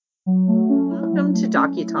Welcome to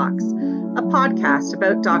DocuTalks, a podcast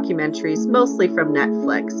about documentaries mostly from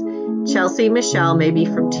Netflix. Chelsea and Michelle may be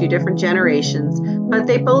from two different generations, but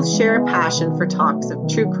they both share a passion for talks of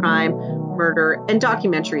true crime, murder, and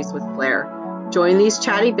documentaries with flair. Join these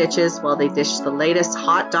chatty bitches while they dish the latest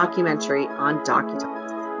hot documentary on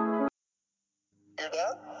DocuTalks. Your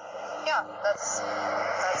dad? Yeah, that's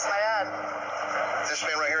my dad. This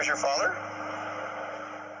man right here is your father?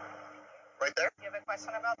 Right there? You have a question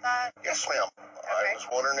about that? Yes, ma'am. I was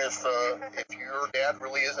wondering if your dad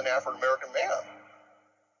really is an African-American man.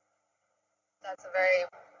 That's a very...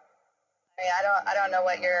 I don't know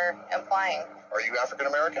what you're implying. Are you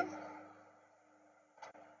African-American?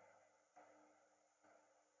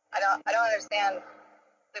 I don't understand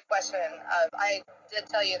the question. I did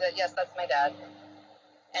tell you that, yes, that's my dad.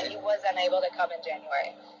 And he was unable to come in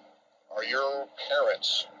January. Are your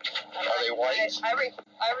parents, are they white?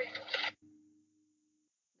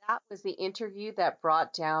 That was the interview that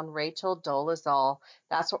brought down Rachel Dolezal.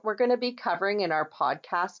 That's what we're going to be covering in our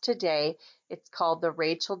podcast today. It's called The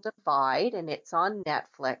Rachel Divide, and it's on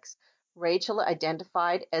Netflix. Rachel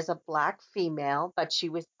identified as a Black female, but she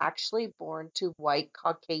was actually born to white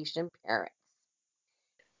Caucasian parents.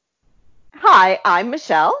 Hi, I'm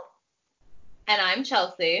Michelle. And I'm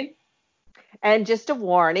Chelsea. And just a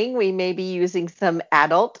warning, we may be using some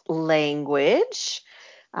adult language.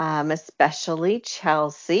 Especially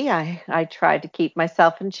Chelsea. I tried to keep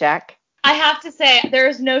myself in check. I have to say, there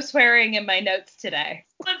is no swearing in my notes today.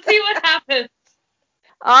 Let's see what happens.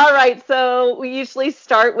 All right, so we usually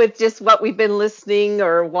start with just what we've been listening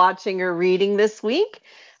or watching or reading this week.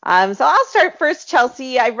 So I'll start first,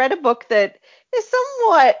 Chelsea. I read a book that is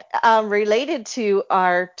somewhat related to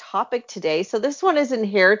our topic today. So this one is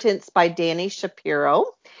Inheritance by Dani Shapiro.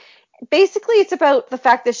 Basically, it's about the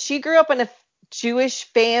fact that she grew up in a Jewish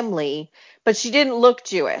family, but she didn't look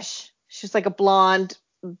Jewish. She's like a blonde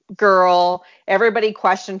girl. Everybody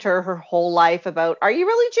questioned her whole life about, are you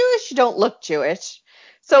really Jewish? You don't look Jewish.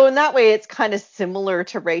 So in that way, it's kind of similar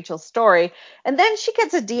to Rachel's story. And then she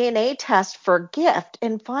gets a DNA test for a gift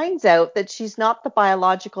and finds out that she's not the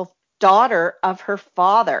biological daughter of her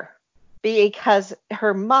father because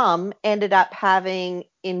her mom ended up having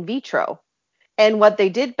in vitro. And what they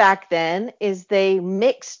did back then is they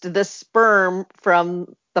mixed the sperm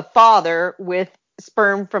from the father with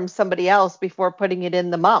sperm from somebody else before putting it in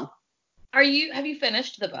the mom. Have you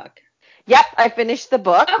finished the book? Yep, I finished the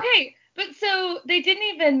book. Okay, but so they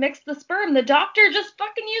didn't even mix the sperm. The doctor just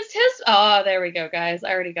fucking used his. Oh, there we go, guys.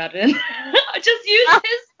 I already got it in. Just used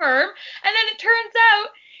his sperm, and then it turns out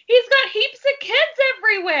he's got heaps of kids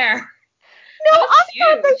everywhere. No, I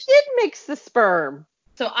thought they did mix the sperm.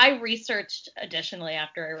 So I researched additionally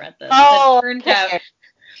after I read this. Oh, it turned out.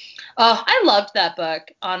 Oh, I loved that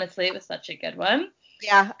book. Honestly, it was such a good one.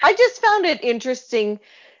 Yeah, I just found it interesting,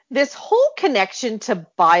 this whole connection to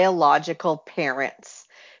biological parents.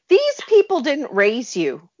 These people didn't raise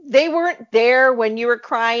you. They weren't there when you were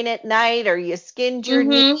crying at night or you skinned your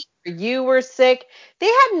knee or you were sick. They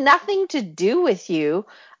had nothing to do with you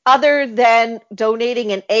other than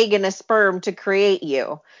donating an egg and a sperm to create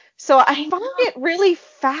you. So I found it really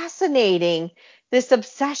fascinating, this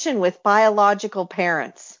obsession with biological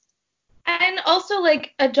parents. And also,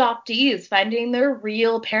 like, adoptees finding their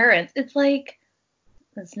real parents. It's like,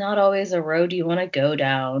 it's not always a road you want to go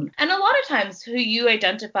down. And a lot of times who you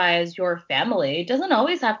identify as your family doesn't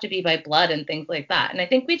always have to be by blood and things like that. And I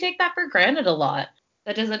think we take that for granted a lot.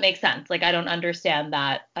 That doesn't make sense. Like, I don't understand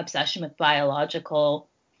that obsession with biological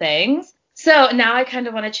things. So now I kind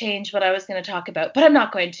of want to change what I was going to talk about, but I'm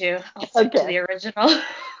not going to. I'll stick to the original.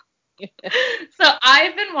 So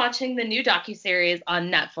I've been watching the new docuseries on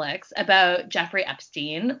Netflix about Jeffrey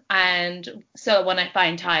Epstein. And so when I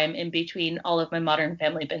find time in between all of my Modern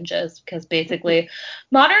Family binges, because basically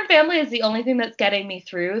Modern Family is the only thing that's getting me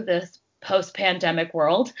through this post-pandemic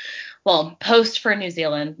world. Well, post for New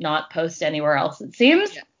Zealand, not post anywhere else, it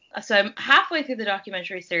seems. Yeah. So I'm halfway through the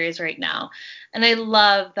documentary series right now. And I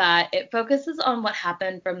love that it focuses on what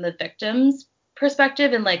happened from the victims'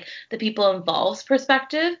 perspective and like the people involved's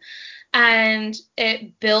perspective, and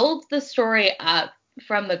it builds the story up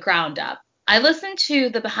from the ground up. I listened to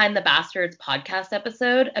the Behind the Bastards podcast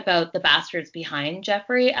episode about the bastards behind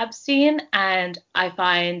Jeffrey Epstein, and I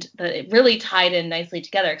find that it really tied in nicely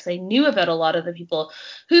together because I knew about a lot of the people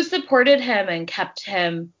who supported him and kept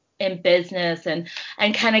him in business and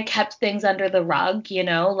kind of kept things under the rug, you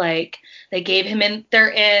know, like they gave him in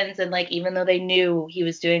their ins, and like even though they knew he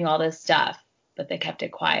was doing all this stuff, but they kept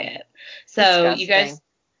it quiet. So disgusting. You guys,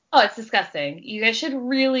 oh, it's disgusting. You guys should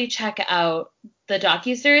really check out the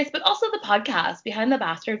docuseries, but also the podcast. Behind the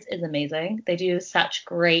Bastards is amazing. They do such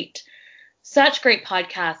great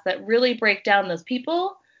podcasts that really break down those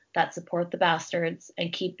people that support the bastards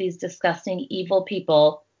and keep these disgusting, evil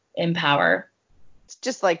people in power. It's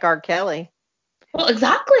just like R. Kelly. Well,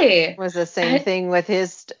 exactly. It was the same thing with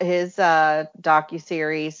his docuseries.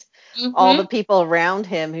 Mm-hmm. All the people around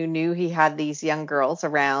him who knew he had these young girls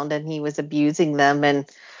around and he was abusing them, and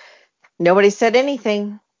nobody said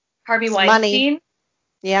anything. Harvey It's Weinstein. Money.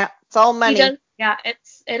 Yeah, it's all money. He does. Yeah, it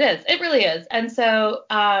is. It really is. And so,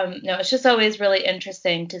 no, it's just always really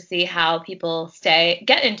interesting to see how people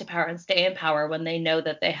get into power and stay in power when they know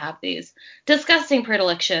that they have these disgusting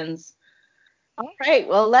predilections. All right,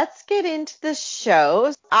 well, let's get into the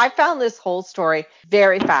show. I found this whole story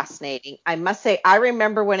very fascinating. I must say, I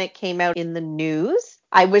remember when it came out in the news,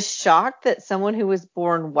 I was shocked that someone who was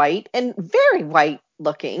born white and very white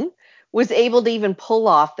looking was able to even pull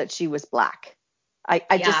off that she was black.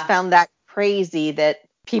 I just found that crazy that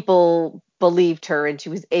people believed her and she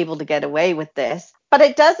was able to get away with this. But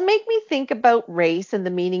it does make me think about race and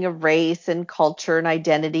the meaning of race and culture and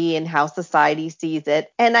identity and how society sees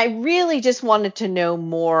it. And I really just wanted to know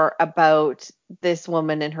more about this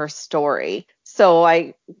woman and her story. So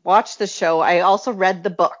I watched the show. I also read the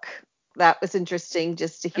book. That was interesting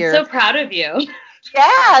just to hear. I'm so proud of you.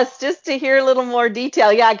 Yes, just to hear a little more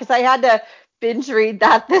detail. Yeah, because I had to binge read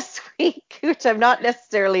that this week, which I'm not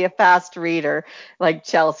necessarily a fast reader like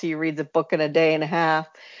Chelsea, who reads a book in a day and a half.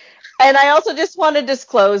 And I also just want to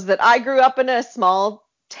disclose that I grew up in a small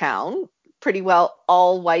town, pretty well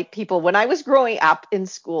all white people. When I was growing up in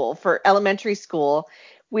school for elementary school,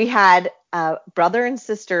 we had a brother and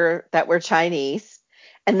sister that were Chinese.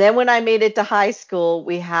 And then when I made it to high school,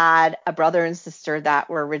 we had a brother and sister that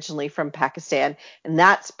were originally from Pakistan. And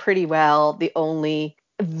that's pretty well the only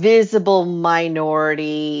visible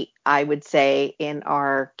minority, I would say, in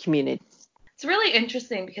our community. It's really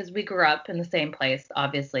interesting because we grew up in the same place,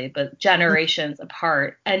 obviously, but generations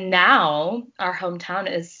apart. And now our hometown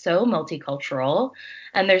is so multicultural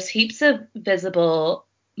and there's heaps of visible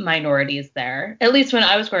minorities there, at least when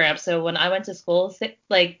I was growing up. So when I went to school,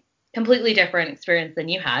 like completely different experience than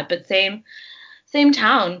you had, but same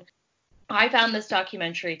town. I found this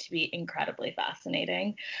documentary to be incredibly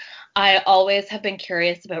fascinating. I always have been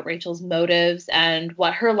curious about Rachel's motives and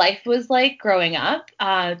what her life was like growing up,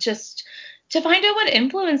 just to find out what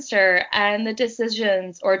influenced her and the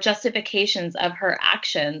decisions or justifications of her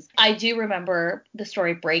actions. I do remember the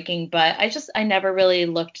story breaking, but I never really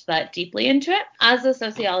looked that deeply into it. As a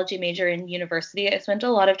sociology major in university, I spent a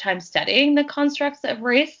lot of time studying the constructs of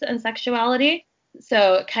race and sexuality.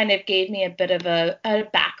 So it kind of gave me a bit of a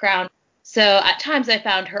background. So at times I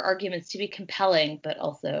found her arguments to be compelling, but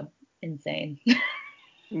also insane.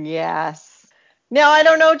 Yes. Now, I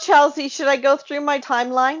don't know, Chelsea, should I go through my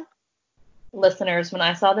timeline? Listeners, when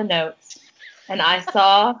I saw the notes and I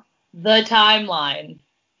saw the timeline,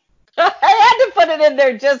 I had to put it in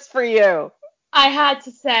there just for you. I had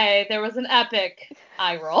to say there was an epic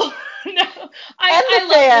eye roll. No, I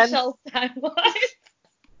love Michelle's timeline.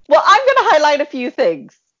 Well, I'm going to highlight a few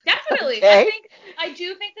things. Definitely. Okay. I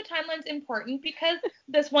do think the timeline's important because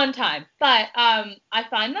this one time. But I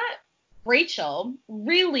find that Rachel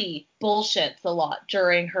really bullshits a lot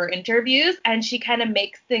during her interviews, and she kind of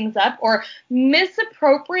makes things up or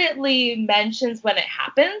misappropriately mentions when it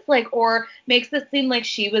happens, like, or makes it seem like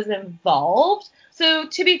she was involved. So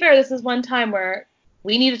to be fair, this is one time where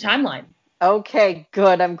we need a timeline. Okay,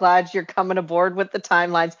 good. I'm glad you're coming aboard with the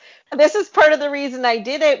timelines. This is part of the reason I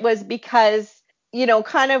did it was because, you know,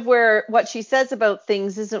 kind of where what she says about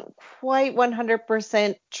things isn't quite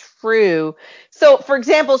 100% true. So, for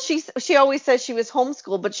example, she always says she was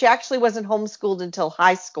homeschooled, but she actually wasn't homeschooled until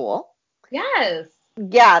high school. Yes.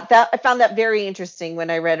 Yeah, I found that very interesting when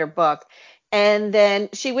I read her book. And then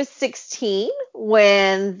she was 16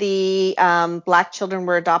 when the Black children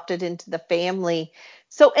were adopted into the family.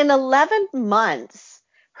 So in 11 months,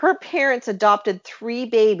 her parents adopted 3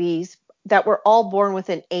 babies that were all born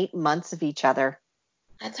within 8 months of each other.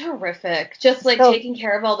 That's horrific. Just like taking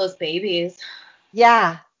care of all those babies.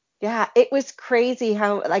 Yeah. Yeah. It was crazy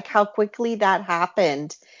how quickly that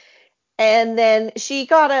happened. And then she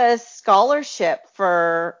got a scholarship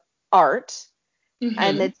for art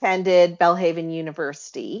and attended Belhaven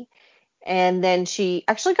University. And then she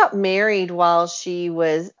actually got married while she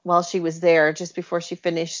was there, just before she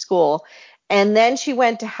finished school. And then she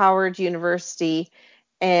went to Howard University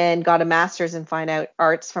and got a master's in fine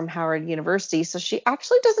arts from Howard University. So she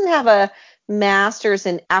actually doesn't have a master's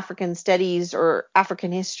in African studies or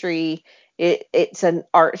African history. It's an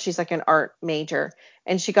art. She's like an art major.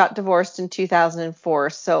 And she got divorced in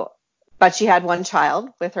 2004. So but she had one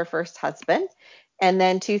child with her first husband. And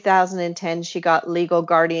then 2010, she got legal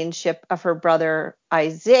guardianship of her brother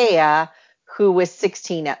Isaiah, who was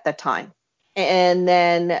 16 at the time. And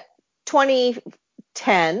then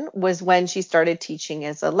 2010 was when she started teaching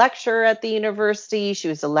as a lecturer at the university. She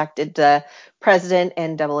was elected president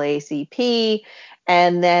NAACP.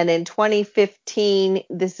 And then in 2015,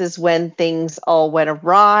 this is when things all went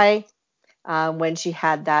awry, when she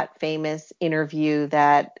had that famous interview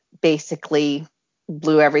that basically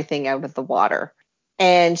blew everything out of the water.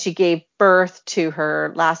 And she gave birth to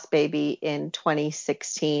her last baby in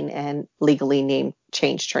 2016 and legally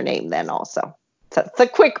changed her name then also. So it's a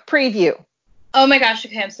quick preview. Oh my gosh,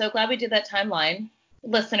 okay, I'm so glad we did that timeline.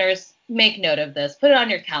 Listeners, make note of this. Put it on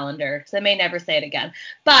your calendar, because I may never say it again.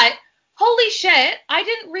 But holy shit, I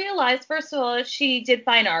didn't realize, first of all, she did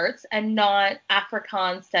fine arts and not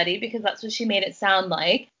Afrikaans study, because that's what she made it sound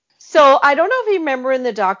like. So I don't know if you remember in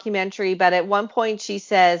the documentary, but at one point she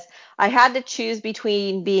says, I had to choose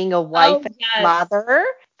between being a wife and mother.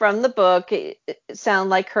 From the book, it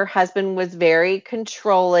sounded like her husband was very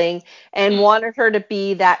controlling and wanted her to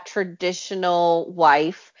be that traditional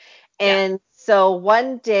wife. And so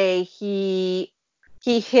one day he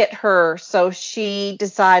hit her, so she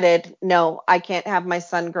decided, no, I can't have my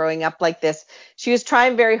son growing up like this. She was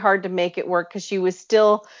trying very hard to make it work because she was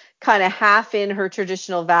still kind of half in her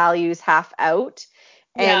traditional values, half out,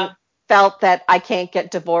 and felt that I can't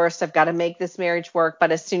get divorced. I've got to make this marriage work.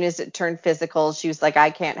 But as soon as it turned physical, she was like,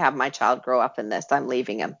 I can't have my child grow up in this. I'm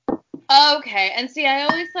leaving him. Okay. And see, I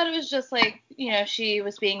always thought it was just like, she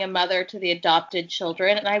was being a mother to the adopted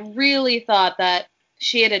children. And I really thought that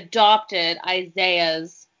she had adopted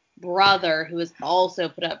Isaiah's brother, who was also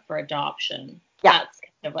put up for adoption. Yeah. That's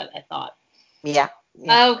kind of what I thought. Yeah.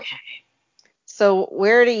 Okay. So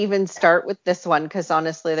where to even start with this one? Because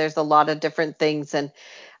honestly, there's a lot of different things, and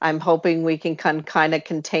I'm hoping we can kind of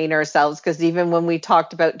contain ourselves, because even when we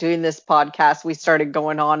talked about doing this podcast, we started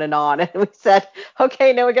going on, and we said,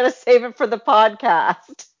 okay, now we got to save it for the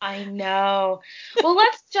podcast. I know. Well,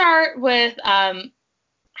 let's start with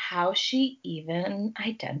how she even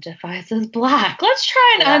identifies as Black. Let's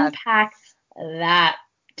try and unpack that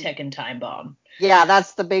ticking time bomb. Yeah,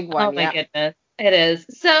 that's the big one. Oh my goodness, it is.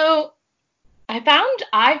 So I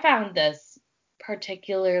found this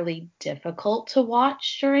particularly difficult to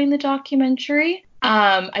watch during the documentary.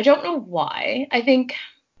 I don't know why. I think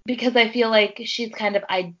because I feel like she's kind of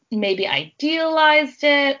maybe idealized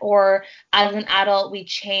it, or as an adult we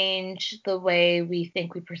change the way we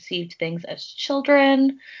think we perceived things as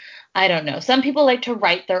children. I don't know. Some people like to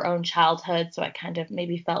write their own childhood, so I kind of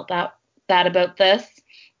maybe felt that about this.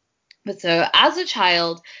 But so as a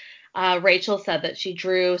child, Rachel said that she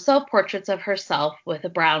drew self-portraits of herself with a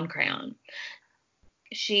brown crayon.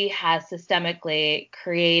 She has systemically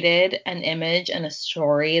created an image and a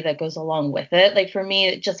story that goes along with it. Like for me,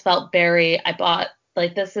 it just felt I bought,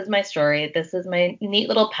 like, this is my story. This is my neat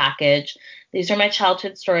little package. These are my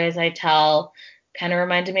childhood stories I tell. Kind of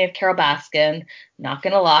reminded me of Carol Baskin. Not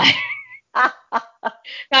going to lie.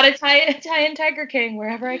 Gotta tie in Tiger King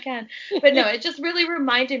wherever I can. But no, it just really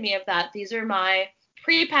reminded me of that. These are my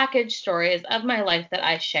prepackaged stories of my life that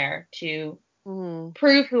I share to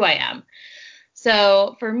prove who I am.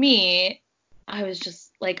 So for me, I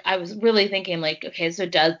was really thinking, like, okay, so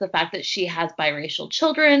does the fact that she has biracial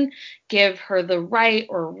children give her the right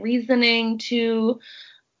or reasoning to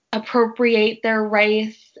appropriate their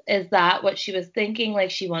race? Is that what she was thinking? Like,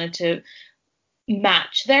 she wanted to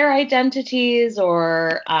match their identities,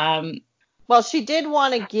 or well, she did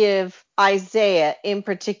want to give Isaiah in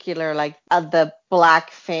particular, like, the Black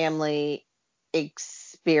family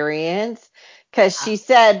experience, because she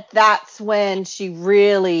said that's when she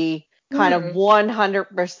really kind of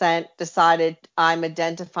 100% decided, I'm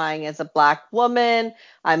identifying as a Black woman,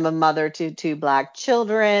 I'm a mother to 2 Black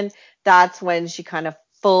children. That's when she kind of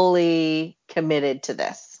fully committed to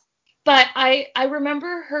this. But I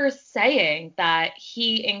remember her saying that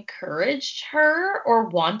he encouraged her or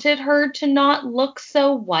wanted her to not look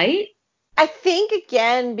so white. I think,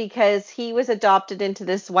 again, because he was adopted into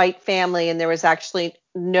this white family and there was actually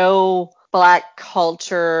no Black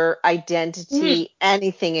culture, identity,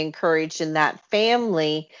 anything encouraged in that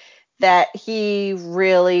family, that he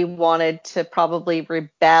really wanted to probably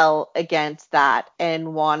rebel against that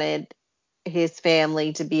and wanted his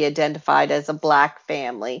family to be identified as a Black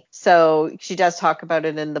family. So she does talk about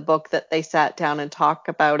it in the book, that they sat down and talked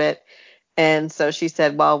about it. And so she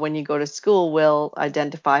said, well, when you go to school, we'll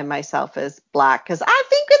identify myself as Black. Because I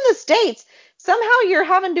think in the States, somehow you're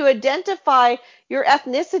having to identify your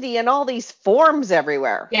ethnicity in all these forms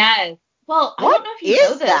everywhere. Yes. Well, I What don't know if you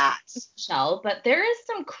know is this, that? Michelle, but there is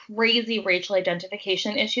some crazy racial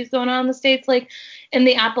identification issues going on in the States. Like in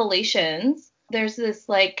the Appalachians, there's this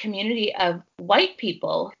like community of white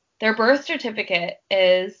people. Their birth certificate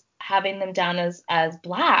is having them down as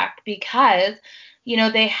black because, you know,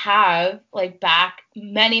 they have like back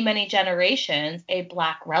many generations a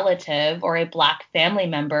black relative or a black family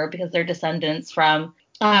member because they're descendants from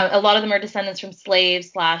a lot of them are descendants from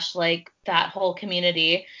slaves slash like that whole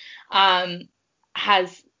community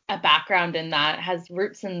has a background in that, has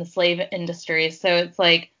roots in the slave industry. So it's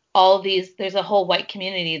like all these, there's a whole white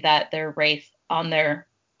community that their race on their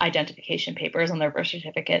identification papers, on their birth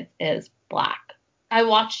certificates is black. I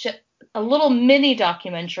watched a little mini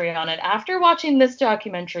documentary on it after watching this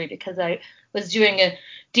documentary because I was doing a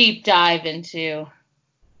deep dive into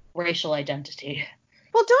racial identity.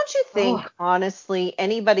 Well, don't you Oh, think, honestly,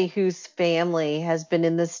 anybody whose family has been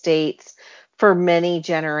in the States for many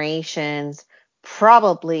generations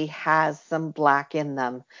probably has some black in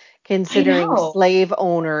them, I considering know. slave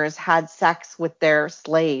owners had sex with their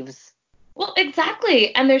slaves? Well,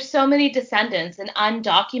 exactly. And there's so many descendants and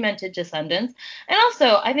undocumented descendants. And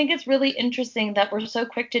also, I think it's really interesting that we're so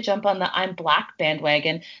quick to jump on the I'm black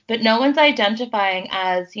bandwagon, but no one's identifying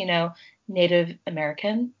as, you know, Native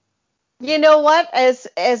American. You know what?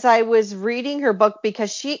 As I was reading her book,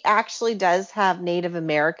 because she actually does have Native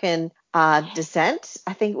American descent.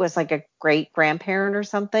 I think it was like a great grandparent or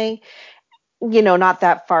something, not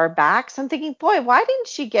that far back. So I'm thinking, boy, why didn't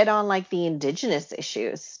she get on like the indigenous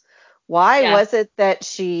issues? Why Yeah, was it that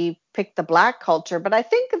she picked the black culture? But I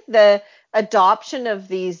think the adoption of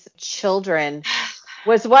these children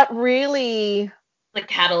was what really, the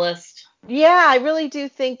catalyst. yeah, I really do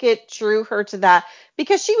think it drew her to that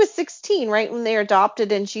because she was 16, right, when they were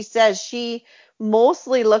adopted. And she says she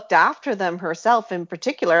mostly looked after them herself in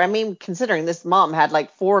particular. I mean, considering this mom had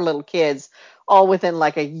like four little kids all within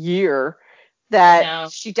like a year, I that know.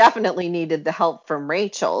 she definitely needed the help from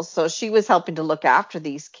Rachel. So she was helping to look after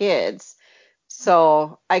these kids.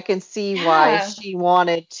 So I can see why Yeah. she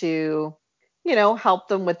wanted to, help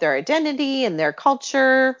them with their identity and their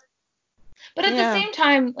culture. But at the Yeah. same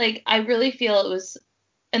time, like, I really feel it was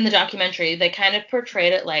in the documentary, they kind of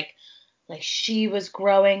portrayed it like she was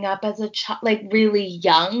growing up as a child, like really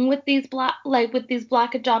young with these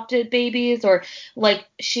black adopted babies, or like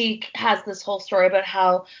she has this whole story about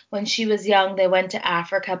how when she was young they went to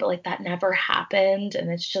Africa, but like that never happened, and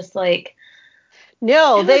it's just like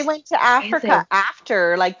No, it they was went to Africa crazy.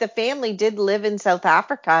 after. Like the family did live in South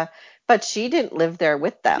Africa, but she didn't live there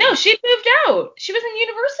with No, them. she moved out. She was in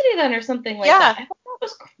university then or something like that. Yeah. I thought that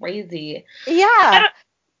was crazy. I Yeah. don't.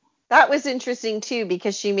 That was interesting too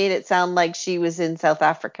because she made it sound like she was in South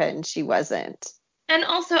Africa and she wasn't. And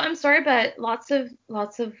also, I'm sorry, but lots of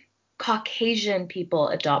Caucasian people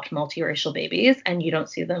adopt multiracial babies, and you don't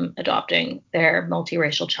see them adopting their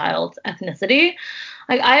multiracial child's ethnicity.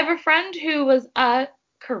 Like, I have a friend who was a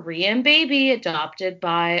Korean baby adopted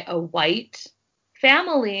by a white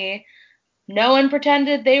family. No one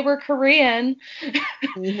pretended they were Korean.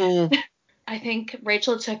 Hmm. I think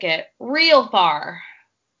Rachel took it real far.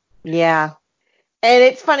 Yeah. And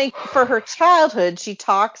it's funny for her childhood, she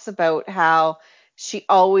talks about how she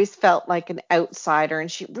always felt like an outsider.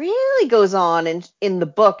 And she really goes on in the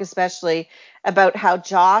book, especially about how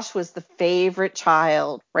Josh was the favorite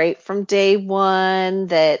child, right? From day one,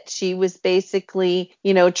 that she was basically,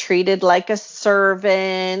 treated like a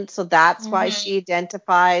servant. So that's why Hmm. she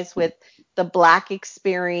identifies with the black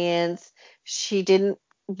experience. She didn't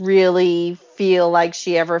really feel like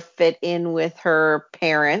she ever fit in with her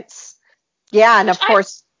parents. Yeah, and Which of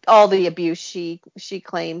course all the abuse she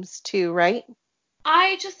claims too, right?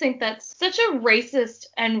 I just think that's such a racist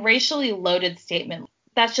and racially loaded statement.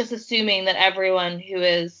 That's just assuming that everyone who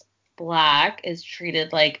is black is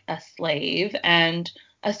treated like a slave and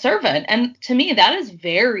a servant. And to me, that is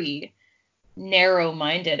very narrow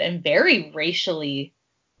minded and very racially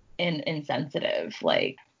insensitive.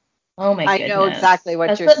 Like, oh my I know exactly goodness. what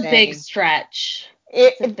That's you're a big saying. stretch.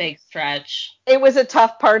 It That's a it, big stretch. it was a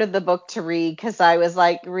tough part of the book to read because I was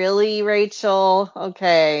like, really, Rachel?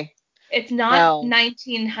 Okay. It's not No.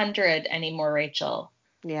 1900 anymore, Rachel.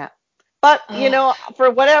 Yeah. But, Oh,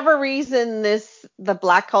 for whatever reason, the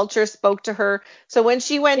black culture spoke to her. So when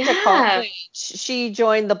she went to yeah. college, she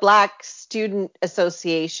joined the Black Student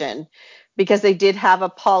Association because they did have a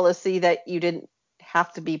policy that you didn't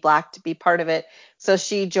have to be black to be part of it. So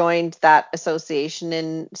she joined that association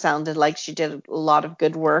and sounded like she did a lot of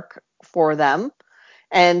good work for them.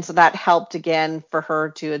 And so that helped again for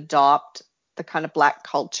her to adopt the kind of black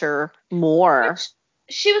culture more. Which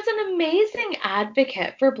she was an amazing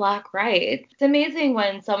advocate for Black rights. It's amazing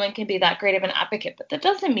when someone can be that great of an advocate, but that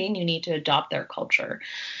doesn't mean you need to adopt their culture.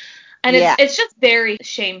 And Yeah. it's just very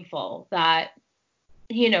shameful that,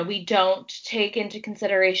 you know, we don't take into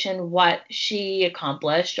consideration what she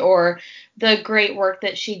accomplished or the great work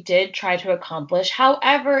that she did try to accomplish.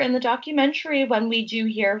 However, in the documentary, when we do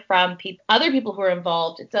hear from other people who are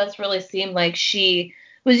involved, it does really seem like she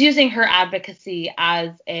was using her advocacy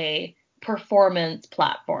as a performance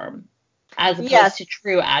platform as opposed Yes. to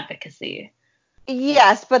true advocacy.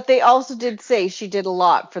 Yes, but they also did say she did a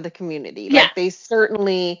lot for the community. Yeah. Like, they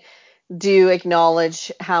certainly do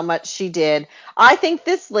acknowledge how much she did. I think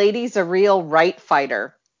this lady's a real right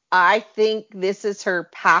fighter. I think this is her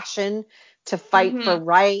passion to fight for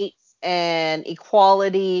rights and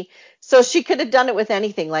equality. So she could have done it with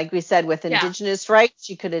anything, like we said, with Indigenous rights.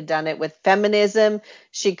 She could have done it with feminism.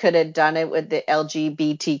 She could have done it with the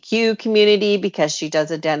LGBTQ community because she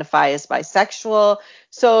does identify as bisexual.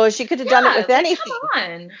 So she could have done it with anything. Come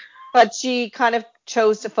on. But she kind of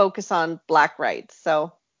chose to focus on Black rights.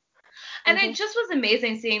 So. And it just was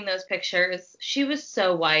amazing seeing those pictures. She was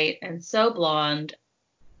so white and so blonde.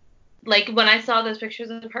 Like, when I saw those pictures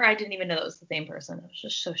of her, I didn't even know it was the same person. I was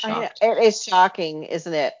just so shocked. It is shocking,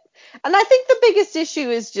 isn't it? And I think the biggest issue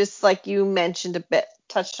is just like you mentioned a bit,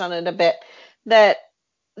 touched on it a bit, that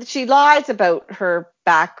she lies about her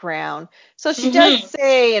background. So she does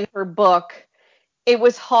say in her book, it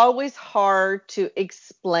was always hard to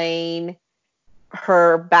explain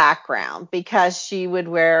her background because she would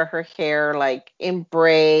wear her hair like in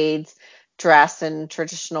braids, dress in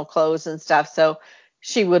traditional clothes and stuff. So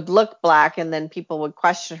she would look Black and then people would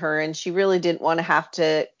question her, and she really didn't want to have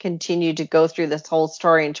to continue to go through this whole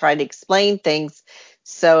story and try to explain things.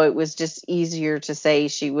 So it was just easier to say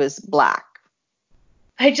she was Black.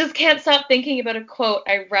 I just can't stop thinking about a quote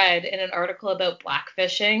I read in an article about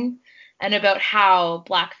blackfishing and about how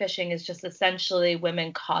blackfishing is just essentially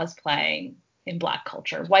women cosplaying in Black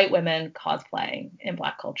culture, white women cosplaying in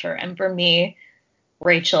Black culture. And for me,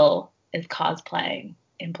 Rachel is cosplaying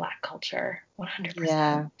in Black culture,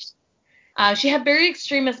 100%. Yeah. She had very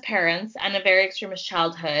extremist parents and a very extremist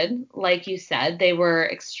childhood. Like you said, they were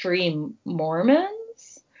extreme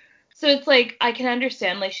Mormons. So it's like, I can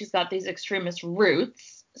understand, like, she's got these extremist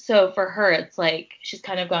roots. So for her, it's like she's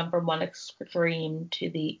kind of gone from one extreme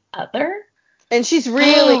to the other. And she's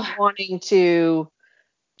really wanting to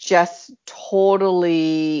just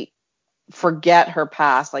totally forget her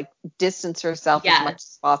past, like distance herself as much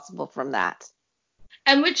as possible from that.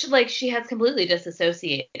 And which, like, she has completely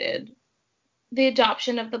disassociated. The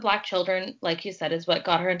adoption of the Black children, like you said, is what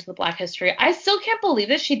got her into the Black history. I still can't believe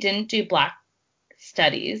that she didn't do Black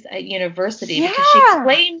studies at university because she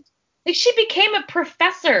claimed, like, she became a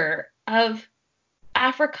professor of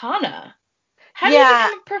Africana. How do you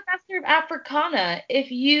become a professor of Africana if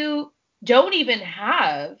you don't even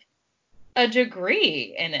have a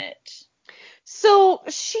degree in it? So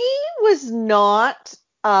she was not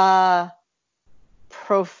a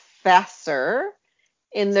professor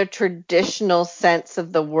in the traditional sense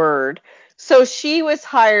of the word. So she was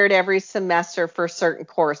hired every semester for certain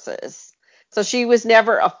courses. So she was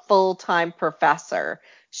never a full-time professor.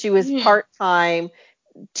 She was part-time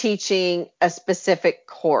teaching a specific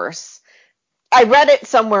course. I read it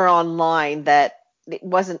somewhere online that it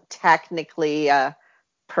wasn't technically a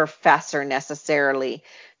professor necessarily.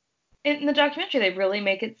 In the documentary, they really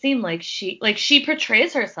make it seem like she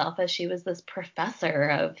portrays herself as she was this professor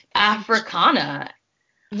of Africana.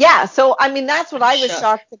 Yeah, so I mean that's what I was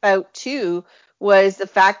shocked about too, was the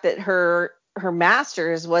fact that her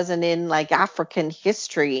master's wasn't in like African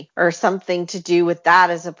history or something to do with that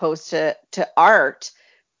as opposed to art.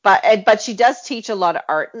 But she does teach a lot of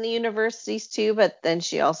art in the universities too, but then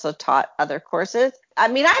she also taught other courses. I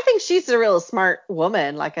mean, I think she's a real smart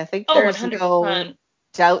woman. Like, I think there's 100%. no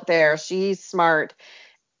doubt there. She's smart.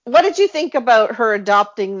 What did you think about her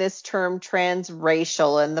adopting this term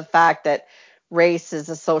transracial and the fact that race is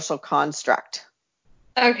a social construct?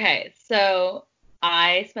 Okay, so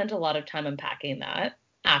I spent a lot of time unpacking that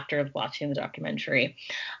after watching the documentary.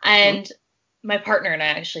 And my partner and I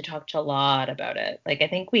actually talked a lot about it. Like, I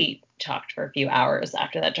think we talked for a few hours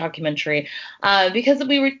after that documentary because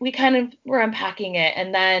we kind of were unpacking it.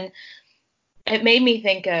 And then it made me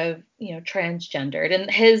think of, you know, transgendered.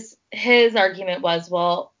 And his argument was,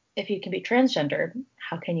 well, if you can be transgendered,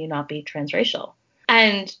 how can you not be transracial?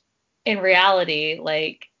 And in reality,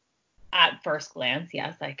 like, at first glance,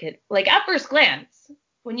 yes, I could. Like, at first glance,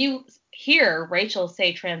 when you hear Rachel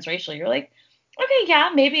say transracial, you're like, okay,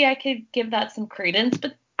 yeah, maybe I could give that some credence.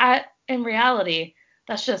 But in reality,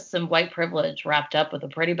 that's just some white privilege wrapped up with a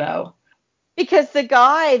pretty bow. Because the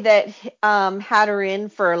guy that had her in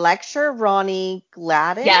for a lecture, Ronnie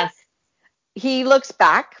Gladden, Yes. he looks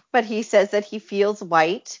back, but he says that he feels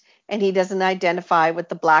white and he doesn't identify with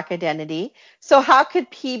the black identity. So how could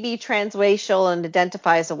P be transracial and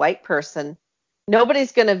identify as a white person?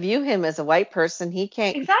 Nobody's going to view him as a white person. He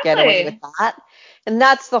can't get away with Exactly. that. And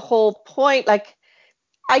that's the whole point. Like,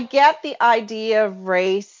 I get the idea of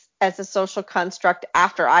race as a social construct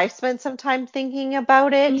after I've spent some time thinking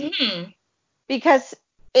about it, Hmm. because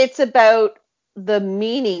it's about the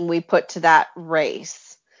meaning we put to that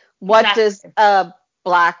race. What does Exactly. a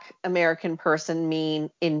black American person mean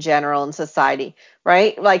in general in society,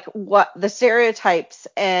 right? Like what the stereotypes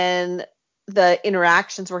and the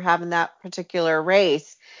interactions we're having that particular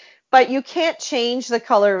race. But you can't change the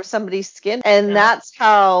color of somebody's skin, and No. that's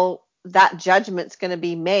how that judgment's going to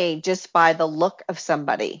be made, just by the look of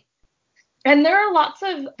somebody. And there are lots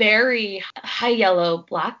of very high yellow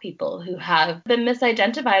black people who have been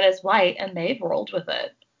misidentified as white and they've rolled with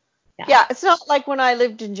it. Yeah. Yeah, it's not like when I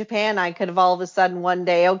lived in Japan, I could have all of a sudden one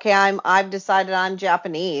day, okay, I've decided I'm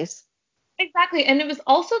Japanese. Exactly. And it was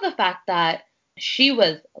also the fact that she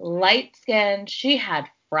was light skinned, she had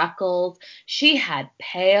freckles, she had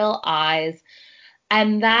pale eyes,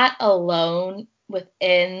 and that alone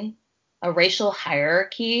within a racial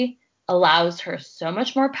hierarchy allows her so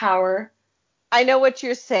much more power. I know what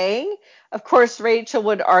you're saying. Of course, Rachel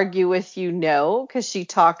would argue with you no, because she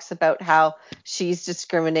talks about how she's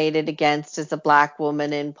discriminated against as a black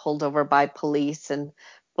woman and pulled over by police and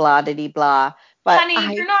blah diddy blah. But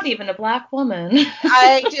Honey, you're not even a black woman.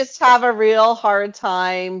 I just have a real hard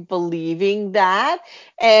time believing that.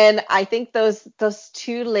 And I think those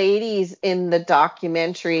two ladies in the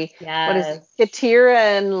documentary, what is it, Yes. Katira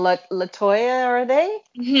and Latoya, are they?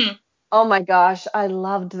 Mhm. Oh my gosh, I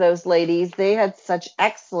loved those ladies. They had such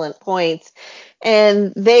excellent points.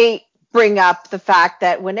 And they bring up the fact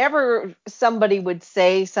that whenever somebody would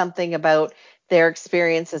say something about their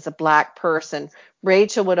experience as a black person,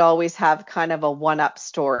 Rachel would always have kind of a one-up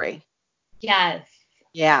story. Yes.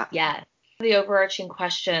 Yeah. Yes. The overarching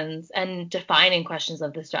questions and defining questions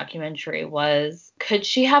of this documentary was, could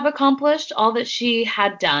she have accomplished all that she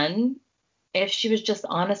had done if she was just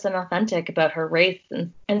honest and authentic about her race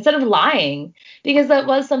and instead of lying? Because that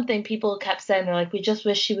was something people kept saying. They're like, we just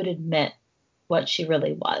wish she would admit what she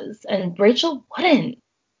really was. And Rachel wouldn't.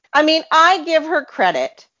 I mean, I give her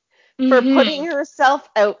credit for Mm-hmm. putting herself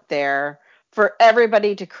out there for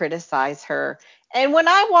everybody to criticize her. And when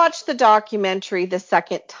I watched the documentary the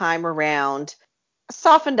second time around,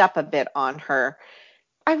 softened up a bit on her.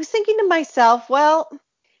 I was thinking to myself, well,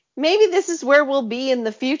 maybe this is where we'll be in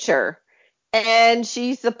the future. And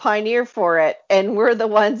she's the pioneer for it. And we're the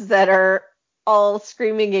ones that are all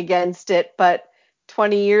screaming against it. But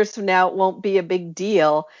 20 years from now, it won't be a big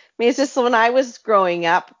deal. I mean, it's just when I was growing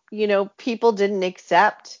up, people didn't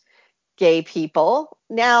accept gay people.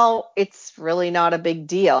 Now it's really not a big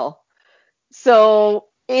deal. So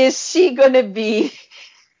is she going to be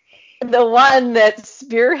the one that's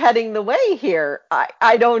spearheading the way here?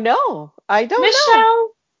 I don't know. I don't know.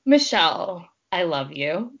 Michelle, I love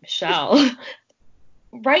you. Michelle.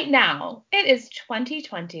 Right now, it is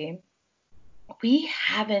 2020. We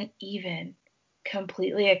haven't even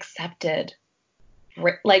completely accepted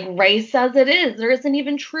like race as it is. There isn't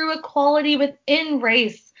even true equality within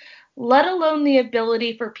race, let alone the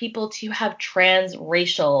ability for people to have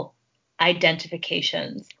transracial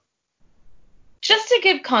identifications. Just to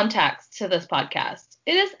give context to this podcast,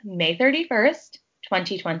 it is May 31st,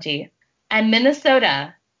 2020, and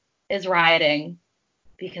Minnesota is rioting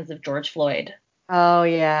because of George Floyd. Oh,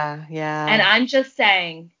 yeah, And yeah. I'm just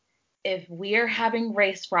saying, if we are having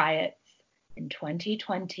race riots in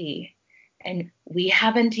 2020 and we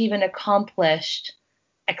haven't even accomplished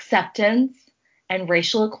acceptance and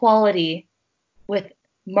racial equality with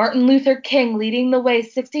Martin Luther King leading the way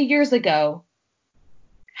 60 years ago,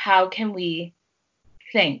 how can we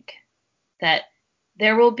think that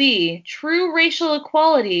there will be true racial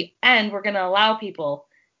equality and we're going to allow people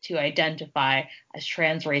to identify as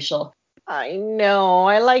transracial? I know.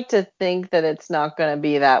 I like to think that it's not going to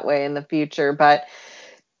be that way in the future, but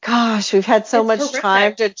gosh, we've had so It's much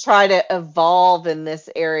time horrific. to try to evolve in this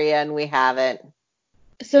area and we haven't.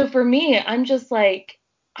 So for me, I'm just like,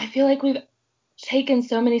 I feel like we've taken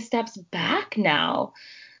so many steps back now,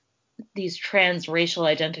 these transracial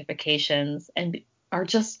identifications, and are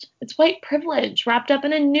just, it's white privilege wrapped up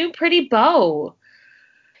in a new pretty bow.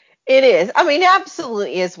 It is. I mean, it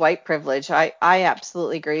absolutely is white privilege. I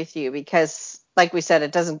absolutely agree with you because, like we said,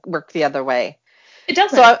 it doesn't work the other way. It So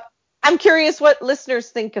doesn't. I'm curious what listeners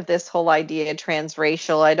think of this whole idea,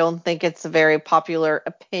 transracial. I don't think it's a very popular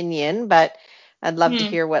opinion, but I'd love to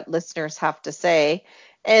hear what listeners have to say.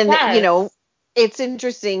 And, Yes. it's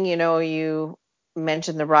interesting, you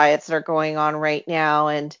mentioned the riots that are going on right now,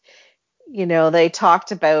 and, they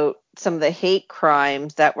talked about some of the hate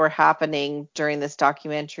crimes that were happening during this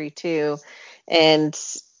documentary too. And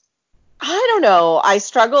I don't know, I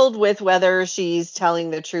struggled with whether she's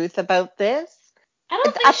telling the truth about this. I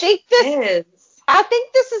don't I think she think this is. I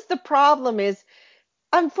think this is the problem is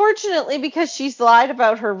unfortunately because she's lied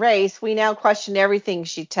about her race, we now question everything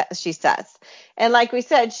she says. And like we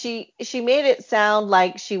said, she made it sound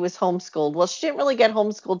like she was homeschooled. Well, she didn't really get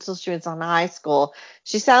homeschooled till she was in high school.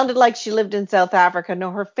 She sounded like she lived in South Africa.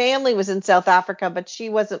 No, her family was in South Africa, but she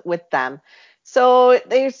wasn't with them. So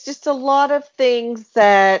there's just a lot of things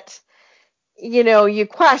that you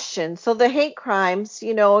question. So the hate crimes,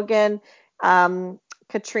 again,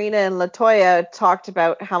 Katrina and Latoya talked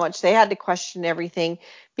about how much they had to question everything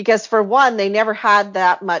because, for one, they never had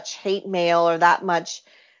that much hate mail or that much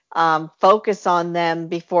focus on them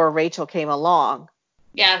before Rachel came along.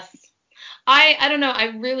 Yes. I don't know. I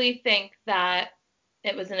really think that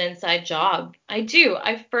it was an inside job. I do.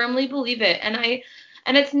 I firmly believe it.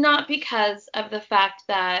 And it's not because of the fact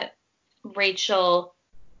that Rachel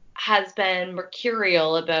has been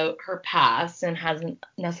mercurial about her past and hasn't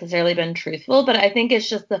necessarily been truthful, but I think it's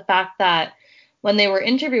just the fact that when they were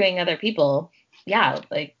interviewing other people, yeah,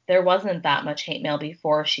 like there wasn't that much hate mail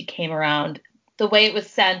before she came around. The way it was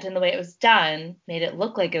sent and the way it was done made it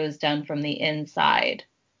look like it was done from the inside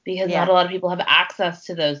because not Yeah. a lot of people have access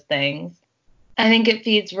to those things. I think it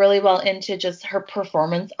feeds really well into just her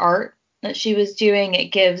performance art that she was doing.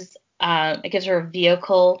 It gives her a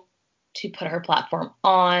vehicle to put her platform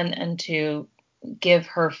on and to give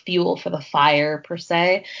her fuel for the fire per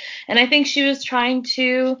se. And I think she was trying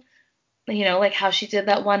to, like how she did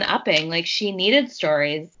that one upping, like she needed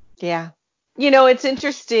stories. Yeah. It's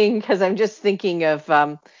interesting because I'm just thinking of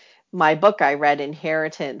my book I read,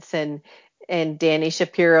 Inheritance, and Danny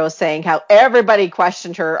Shapiro saying how everybody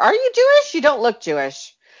questioned her. Are you Jewish? You don't look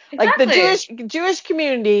Jewish. Like the Exactly. Jewish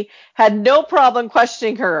community had no problem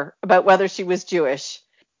questioning her about whether she was Jewish.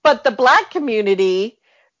 But the black community,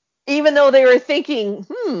 even though they were thinking,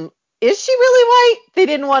 is she really white? They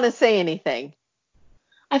didn't want to say anything.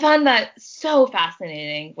 I found that so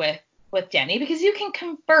fascinating with Danny because you can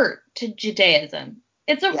convert to Judaism.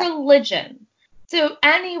 It's a Yeah. religion. So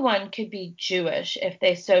anyone could be Jewish if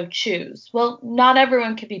they so choose. Well, not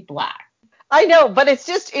everyone could be black. I know, but it's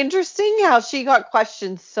just interesting how she got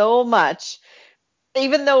questioned so much.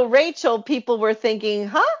 Even though Rachel, people were thinking,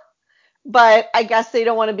 huh? But I guess they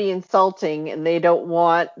don't want to be insulting and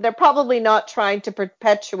they're probably not trying to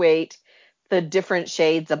perpetuate the different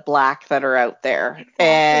shades of black that are out there Exactly.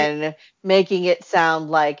 and making it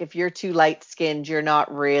sound like if you're too light skinned, you're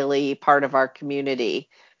not really part of our community.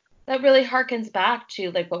 That really harkens back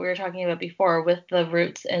to like what we were talking about before with the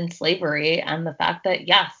roots in slavery and the fact that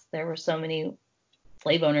yes, there were so many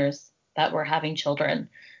slave owners that were having children.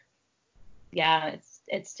 Yeah,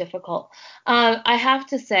 it's difficult. I have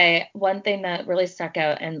to say one thing that really stuck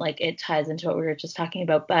out and like it ties into what we were just talking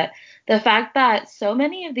about, but the fact that so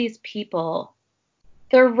many of these people,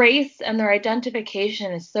 their race and their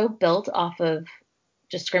identification is so built off of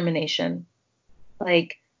discrimination.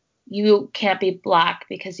 Like you can't be black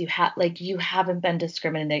because you haven't been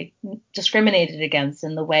discriminated against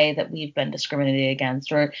in the way that we've been discriminated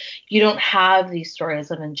against, or you don't have these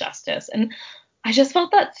stories of injustice. And I just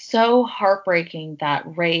felt that so heartbreaking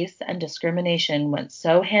that race and discrimination went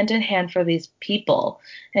so hand in hand for these people.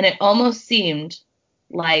 And it almost seemed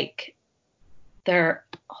like their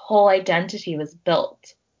whole identity was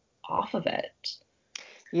built off of it.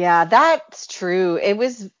 Yeah, that's true. It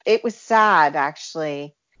was sad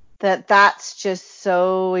actually that that's just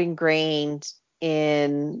so ingrained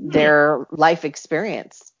in their life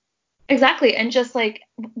experience. Exactly. And just like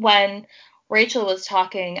when Rachel was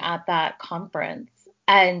talking at that conference,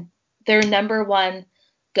 and their number one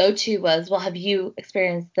go to was, well, have you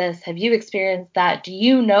experienced this? Have you experienced that? Do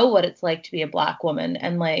you know what it's like to be a black woman?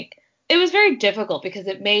 And like, it was very difficult because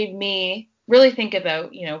it made me really think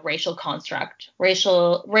about, racial construct,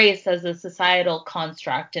 racial race as a societal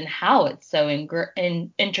construct and how it's so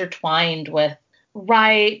intertwined with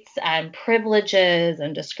rights and privileges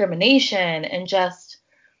and discrimination and just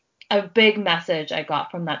a big message I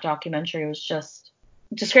got from that documentary was just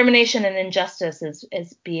discrimination and injustice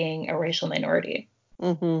is being a racial minority.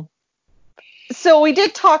 Hmm. So we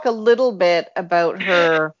did talk a little bit about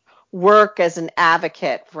her work as an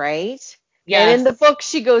advocate, right? And in the Yes. book,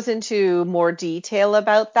 she goes into more detail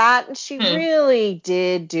about that. And she really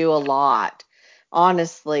did do a lot,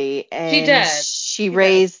 honestly. She And did. she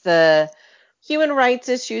raised the human rights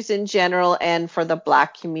issues in general and for the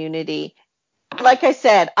Black community. Like I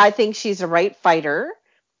said, I think she's a right fighter.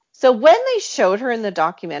 So when they showed her in the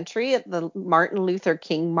documentary at the Martin Luther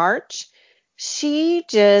King March, she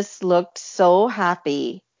just looked so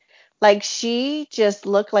happy. Like she just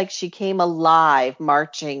looked like she came alive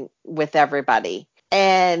marching with everybody.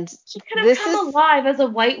 And She could have this come is, alive as a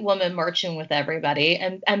white woman marching with everybody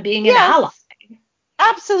and being an yes, ally.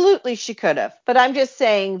 absolutely she could have. But I'm just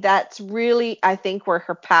saying that's really, I think, where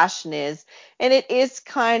her passion is. And it is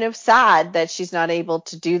kind of sad that she's not able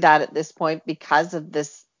to do that at this point because of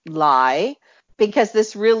this lie. Because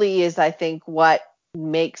this really is, I think, what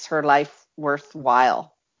makes her life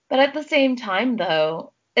worthwhile. But at the same time,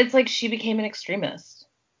 though, it's like she became an extremist.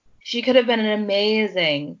 She could have been an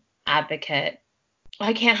amazing advocate.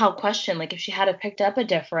 I can't help question, like, if she had have picked up a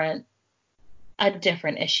different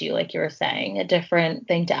issue, like you were saying, a different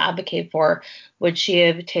thing to advocate for, would she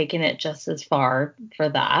have taken it just as far for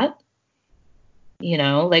that? You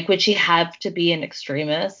know, like, would she have to be an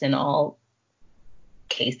extremist in all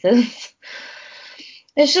cases?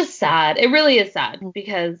 It's just sad. It really is sad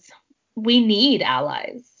because we need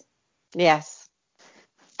allies. Yes.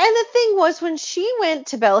 And the thing was, when she went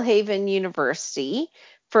to Belhaven University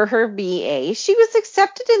for her BA, she was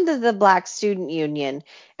accepted into the Black Student Union,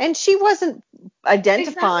 and she wasn't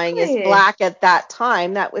identifying as Exactly. Black at that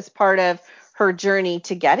time. That was part of her journey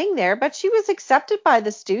to getting there, but she was accepted by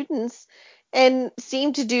the students and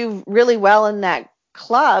seemed to do really well in that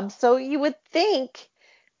club. So you would think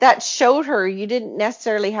that showed her you didn't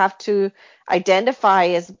necessarily have to identify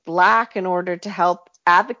as Black in order to help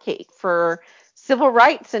advocate for civil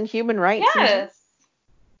rights and human rights. Yes.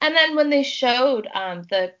 And then when they showed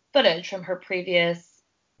the footage from her previous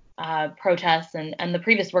protests and the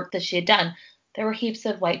previous work that she had done, there were heaps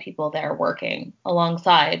of white people there working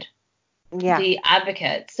alongside Yeah. the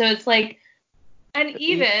advocates. So it's like, and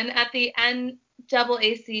even at the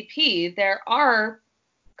NAACP, there are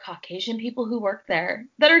Caucasian people who work there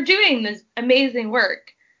that are doing this amazing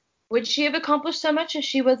work. Would she have accomplished so much if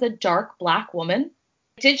she was a dark Black woman?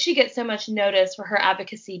 Did she get so much notice for her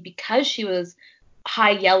advocacy because she was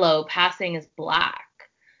high yellow passing as Black?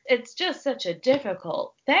 It's just such a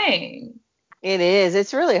difficult thing. It is.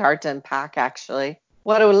 It's really hard to unpack, actually.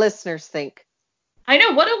 What do listeners think? I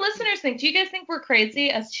know. What do listeners think? Do you guys think we're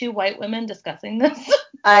crazy as two white women discussing this?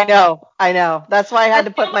 I know. That's why I had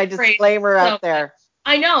That to put my sounds great disclaimer so out there.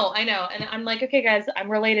 I know. And I'm like, okay, guys, I'm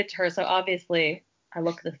related to her, so obviously I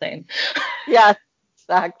look the same. Yeah,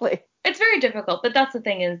 exactly. It's very difficult, but that's the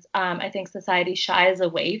thing is, I think society shies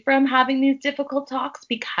away from having these difficult talks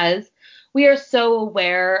because we are so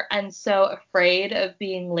aware and so afraid of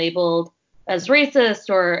being labeled as racist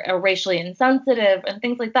or racially insensitive and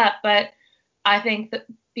things like that. But I think that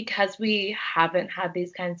because we haven't had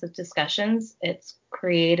these kinds of discussions, it's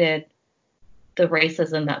created the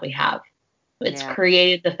racism that we have. It's Yeah.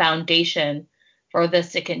 created the foundation for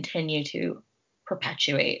this to continue to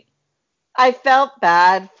perpetuate. I felt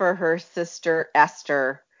bad for her sister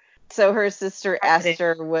Esther. So her sister Tragedy.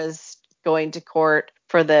 Esther was going to court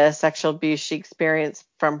for the sexual abuse she experienced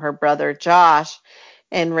from her brother Josh,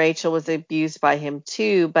 and Rachel was abused by him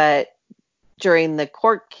too. But during the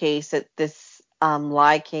court case, this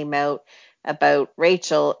lie came out about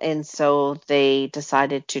Rachel, and so they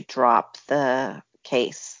decided to drop the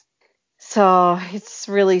case. So it's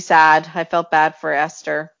really sad. I felt bad for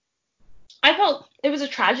Esther. I felt it was a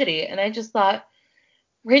tragedy, and I just thought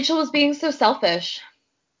Rachel was being so selfish.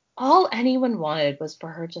 All anyone wanted was for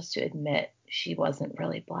her just to admit she wasn't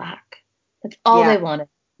really Black. That's all Yeah. they wanted.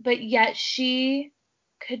 But yet she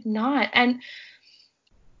could not. And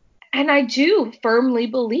I do firmly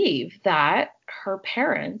believe that her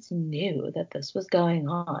parents knew that this was going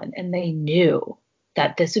on, and they knew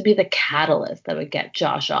that this would be the catalyst that would get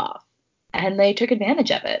Josh off. And they took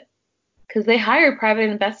advantage of it because they hired private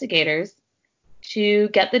investigators to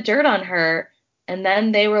get the dirt on her. And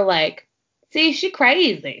then they were like, see, she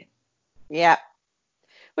crazy. Yeah.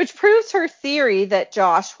 Which proves her theory that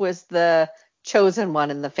Josh was the chosen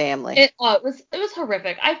one in the family. It was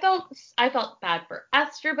horrific. I felt bad for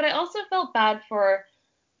Esther, but I also felt bad for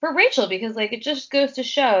Rachel because like it just goes to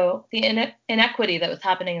show the inequity that was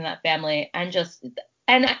happening in that family and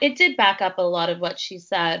it did back up a lot of what she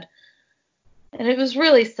said. And it was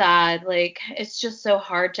really sad. Like it's just so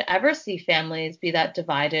hard to ever see families be that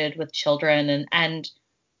divided with children and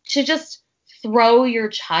to just throw your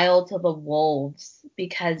child to the wolves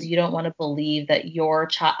because you don't want to believe that your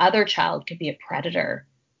other child could be a predator.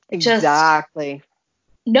 Exactly.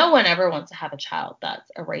 No one ever wants to have a child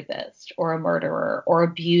that's a rapist or a murderer or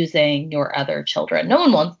abusing your other children. No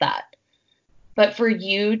one wants that. But for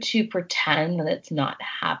you to pretend that it's not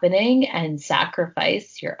happening and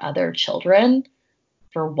sacrifice your other children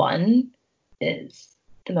for one is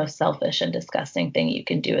the most selfish and disgusting thing you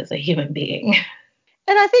can do as a human being.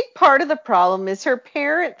 And I think part of the problem is her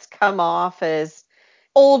parents come off as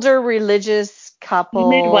older religious couple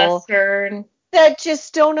Midwestern. that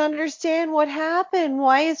just don't understand what happened.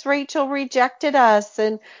 Why has Rachel rejected us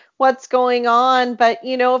and what's going on? But,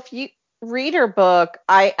 if you read her book,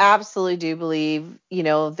 I absolutely do believe,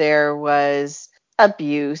 there was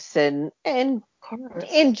abuse and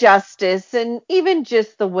injustice, and even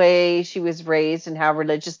just the way she was raised and how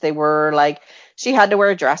religious they were. Like, she had to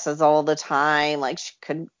wear dresses all the time, like she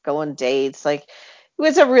couldn't go on dates. Like, it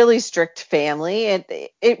was a really strict family.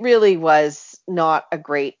 It really was not a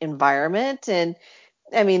great environment. And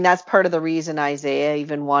I mean, that's part of the reason Isaiah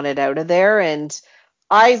even wanted out of there. And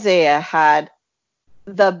Isaiah had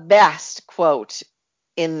the best quote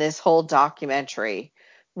in this whole documentary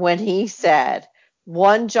when he said,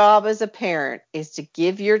 "One job as a parent is to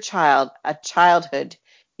give your child a childhood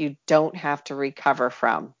you don't have to recover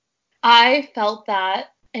from." I felt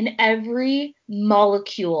that in every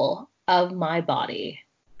molecule of my body.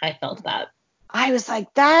 I felt that. I was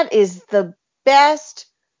like, that is the best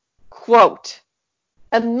quote.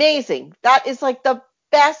 Amazing. That is like the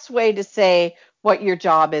best way to say what your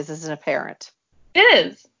job is as a parent. It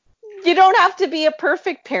is. You don't have to be a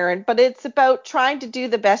perfect parent, but it's about trying to do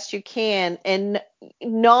the best you can and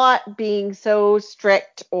not being so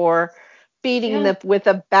strict or beating them with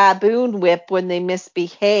a baboon whip when they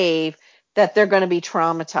misbehave that they're going to be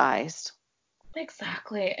traumatized.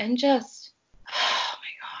 Exactly. And just, oh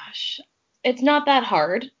my gosh, it's not that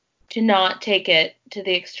hard to not take it to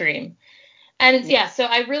the extreme. And it's, so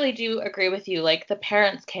I really do agree with you. Like, the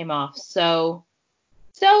parents came off so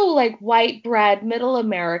like white bread, middle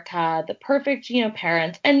America, the perfect,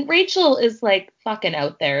 parents. And Rachel is like fucking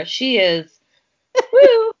out there. She is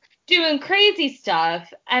woo, doing crazy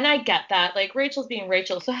stuff. And I get that. Like, Rachel's being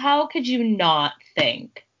Rachel. So how could you not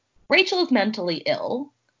think Rachel is mentally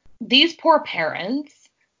ill? These poor parents.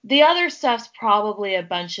 The other stuff's probably a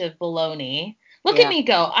bunch of baloney. Look at me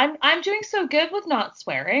go. I'm doing so good with not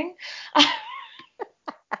swearing.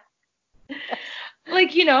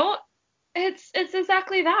 Like, it's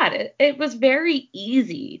exactly that. It was very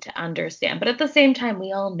easy to understand, but at the same time,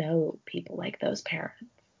 we all know people like those parents.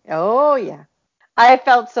 Oh, yeah. I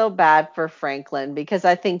felt so bad for Franklin because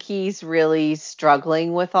I think he's really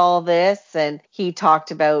struggling with all this. And he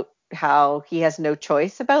talked about how he has no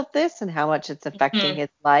choice about this and how much it's affecting his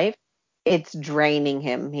life. It's draining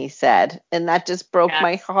him, he said. And that just broke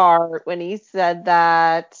my heart when he said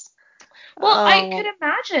that. Well, I could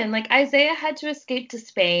imagine. Like, Isaiah had to escape to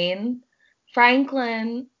Spain.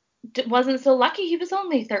 Franklin wasn't so lucky. He was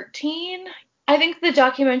only 13. I think the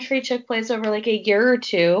documentary took place over like a year or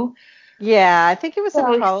two. Yeah, I think it was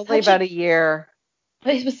probably about a year.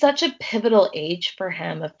 But it was such a pivotal age for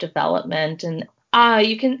him of development. And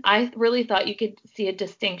I really thought you could see a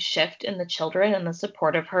distinct shift in the children and the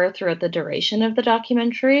support of her throughout the duration of the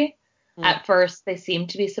documentary. At first, they seemed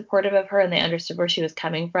to be supportive of her and they understood where she was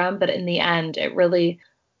coming from. But in the end, they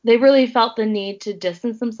really felt the need to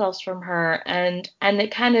distance themselves from her. And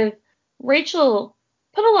it kind of, Rachel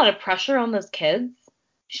put a lot of pressure on those kids.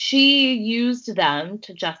 She used them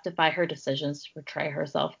to justify her decisions to portray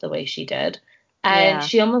herself the way she did. And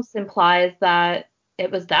she almost implies that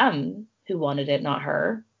it was them who wanted it, not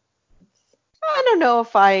her. I don't know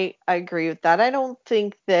if I agree with that. I don't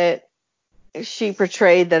think that she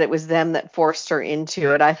portrayed that it was them that forced her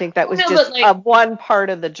into it. I think that was just one part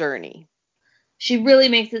of the journey. She really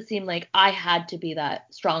makes it seem like I had to be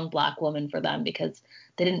that strong black woman for them because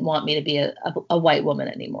they didn't want me to be a white woman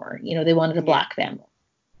anymore. They wanted a black family.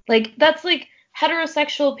 Like, that's like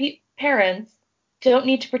heterosexual parents don't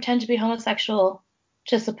need to pretend to be homosexual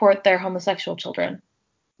to support their homosexual children.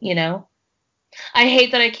 I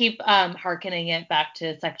hate that I keep hearkening it back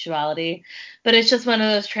to sexuality, but it's just one of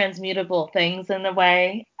those transmutable things in a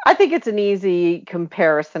way. I think it's an easy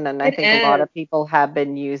comparison, and I think a lot of people have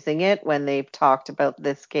been using it when they've talked about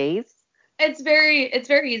this case. It's very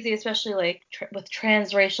easy, especially like with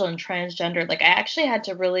transracial and transgender. Like, I actually had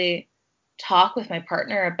to really talk with my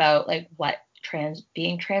partner about like what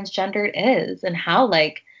being transgendered is and how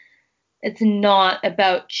like it's not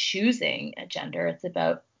about choosing a gender. It's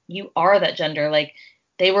about you are that gender. Like,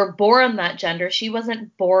 they were born that gender. She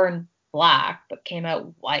wasn't born black but came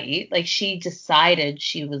out white. Like, she decided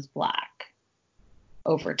she was black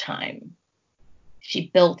over time. She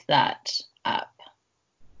built that up.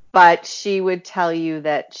 but she would tell you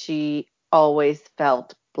that she always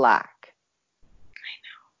felt black.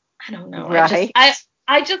 I know. I don't know. Right?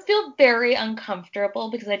 I just feel very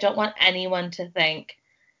uncomfortable because I don't want anyone to think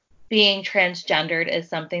being transgendered is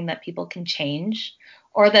something that people can change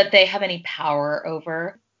or that they have any power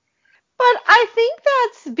over. But I think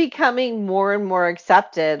that's becoming more and more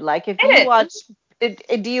accepted. Like if you It watch, is.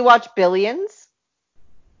 do you watch Billions?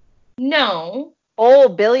 No. Oh,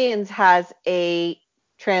 Billions has a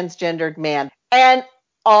transgendered man. And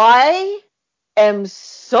I am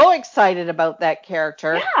so excited about that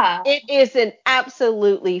character. Yeah. It is an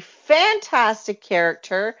absolutely fantastic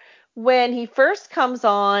character. When he first comes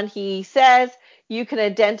on, he says, you can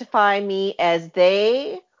identify me as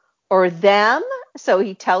they or them. So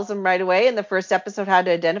he tells them right away in the first episode how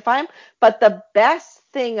to identify him. But the best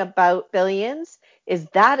thing about Billions is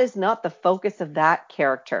that is not the focus of that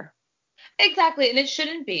character. Exactly. And it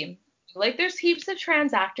shouldn't be. Like, there's heaps of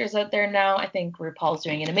trans actors out there now. I think RuPaul's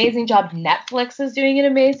doing an amazing job. Netflix is doing an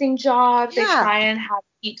amazing job. They Yeah. try and have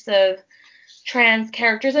heaps of trans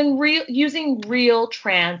characters and using real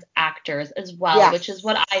trans actors as well, which is Yes.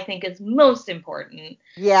 what I think is most important.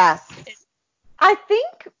 Yes. I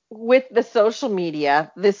think with the social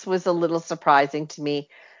media, this was a little surprising to me.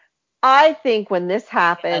 I think when this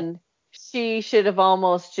happened, she should have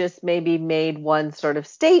almost just maybe made one sort of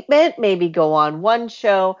statement, maybe go on one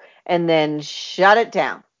show, and then shut it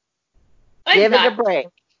down. Give it a Exactly. break.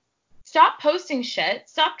 Stop posting shit.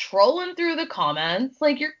 Stop trolling through the comments.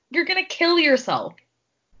 Like, you're gonna kill yourself.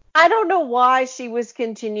 I don't know why she was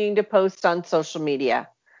continuing to post on social media.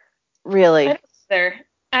 I Really. don't either.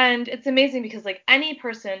 And it's amazing because like any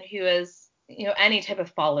person who has, any type of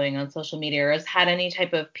following on social media or has had any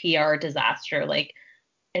type of PR disaster, like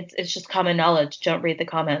it's just common knowledge. Don't read the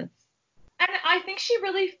comments. And I think she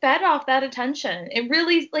really fed off that attention. It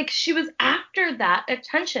really, like, she was after that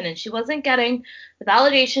attention and she wasn't getting the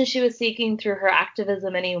validation she was seeking through her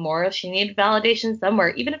activism anymore. She needed validation somewhere,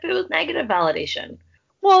 even if it was negative validation.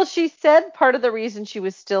 Well, she said part of the reason she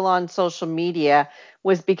was still on social media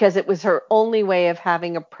was because it was her only way of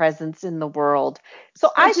having a presence in the world. So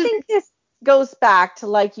I Which is think this goes back to,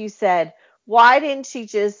 like you said, why didn't she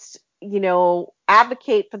just,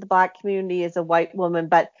 advocate for the Black community as a white woman?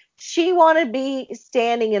 But she wanted to be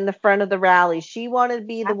standing in the front of the rally. She wanted to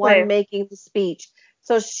be the one exactly. making the speech.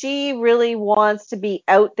 So she really wants to be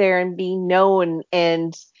out there and be known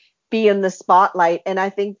and be in the spotlight. And I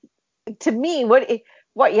think to me, what,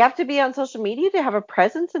 you have to be on social media to have a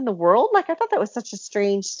presence in the world? Like, I thought that was such a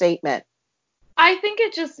strange statement. I think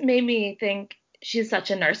it just made me think she's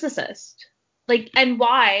such a narcissist. Like, and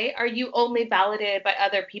why are you only validated by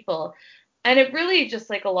other people? And it really just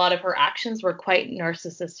like a lot of her actions were quite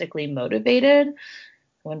narcissistically motivated. I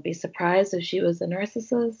wouldn't be surprised if she was a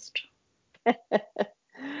narcissist.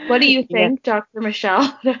 What do you Yeah. think, Dr.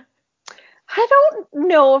 Michelle? I don't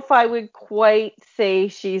know if I would quite say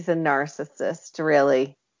she's a narcissist,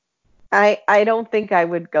 really. I don't think I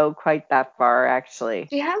would go quite that far, actually.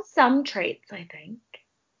 She has some traits, I think.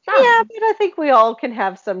 Yeah, Some. but I think we all can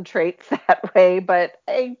have some traits that way, but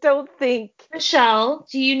I don't think. Michelle,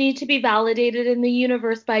 do you need to be validated in the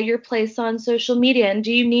universe by your place on social media? And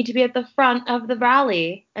do you need to be at the front of the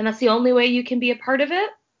rally? And that's the only way you can be a part of it?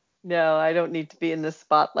 No, I don't need to be in the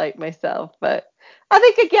spotlight myself, but I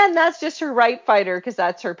think again that's just her right fighter because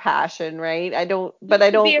that's her passion, right? You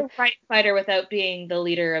can be a right fighter without being the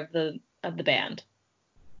leader of the band.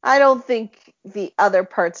 I don't think the other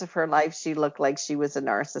parts of her life she looked like she was a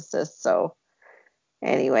narcissist. So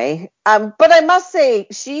anyway, but I must say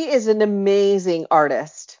she is an amazing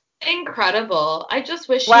artist. Incredible. I just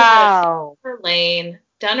wish she had Wow. her lane,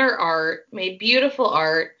 done her art, made beautiful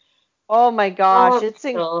art. Oh my gosh, Oh, it's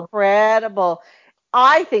Rachel. incredible.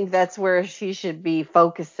 I think that's where she should be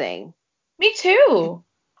focusing. Me too.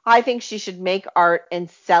 I think she should make art and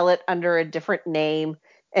sell it under a different name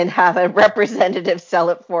and have a representative sell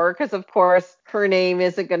it for her because of course her name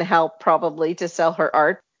isn't going to help probably to sell her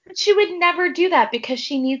art. But she would never do that because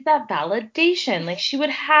she needs that validation. Like she would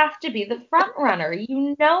have to be the front runner.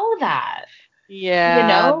 You know that.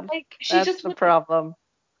 Yeah, Like she that's just the wouldn't. problem.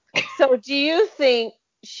 So do you think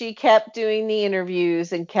she kept doing the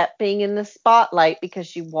interviews and kept being in the spotlight because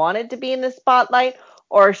she wanted to be in the spotlight,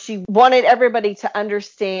 or she wanted everybody to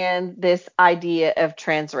understand this idea of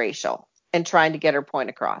transracial and trying to get her point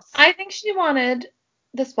across? I think she wanted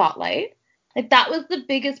the spotlight. Like that was the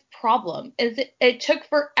biggest problem. Is it took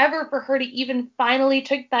forever for her to even finally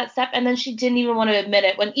take that step, and then she didn't even want to admit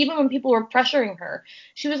it. Even when people were pressuring her,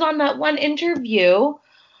 she was on that one interview.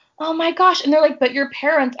 Oh my gosh! And they're like, "But your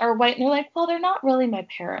parents are white," and they're like, "Well, they're not really my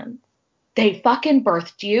parents." they fucking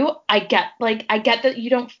birthed you. I get that you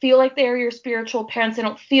don't feel like they are your spiritual parents. They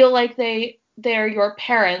don't feel like they're your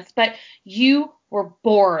parents, but you were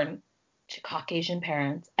born to Caucasian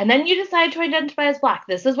parents. And then you decide to identify as Black.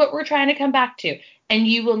 This is what we're trying to come back to. And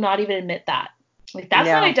you will not even admit that. Like, that's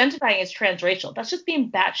not identifying as transracial. That's just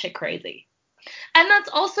being batshit crazy. And that's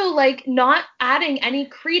also, like, not adding any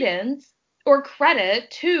credence or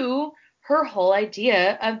credit to her whole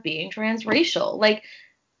idea of being transracial. Like,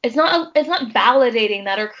 it's not validating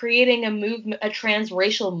that or creating a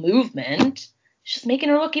transracial movement. It's just making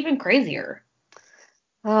her look even crazier.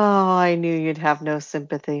 Oh, I knew you'd have no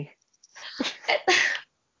sympathy.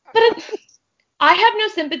 But I have no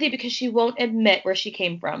sympathy because she won't admit where she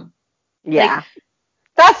came from. Yeah. Like,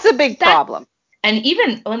 that's the big problem. And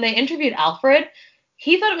even when they interviewed Alfred,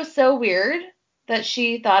 he thought it was so weird that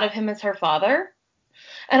she thought of him as her father.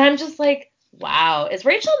 And I'm just like, wow, is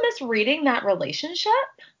Rachel misreading that relationship?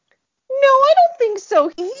 No, I don't think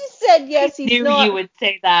so. He said yes, he's knew not. You would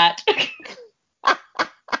say that.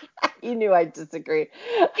 You knew I'd disagree.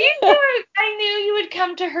 I knew you would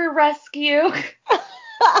come to her rescue.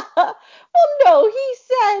 Well, no, he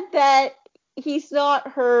said that he's not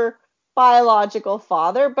her biological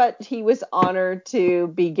father, but he was honored to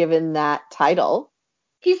be given that title.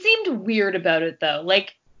 He seemed weird about it, though.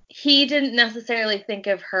 Like, he didn't necessarily think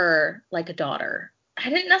of her like a daughter. I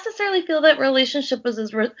didn't necessarily feel that relationship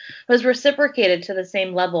was reciprocated to the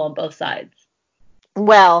same level on both sides.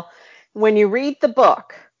 Well, when you read the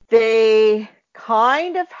book, they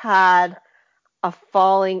kind of had a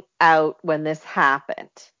falling out when this happened.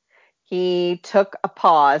 He took a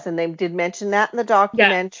pause, and they did mention that in the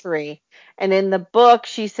documentary. Yeah. And in the book,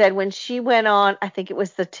 she said when she went on, I think it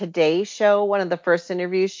was the Today Show, one of the first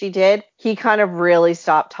interviews she did, he kind of really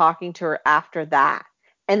stopped talking to her after that.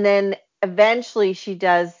 And then eventually she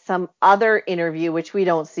does some other interview, which we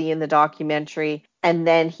don't see in the documentary. And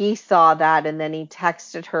then he saw that, and then he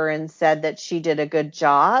texted her and said that she did a good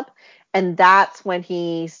job. And that's when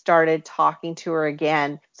he started talking to her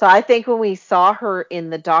again. So I think when we saw her in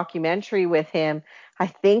the documentary with him, I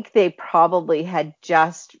think they probably had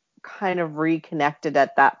just kind of reconnected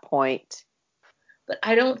at that point. But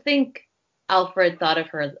I don't think Alfred thought of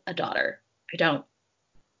her as a daughter. I don't.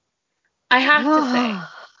 I have to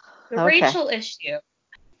say, the Rachel issue,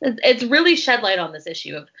 it's really shed light on this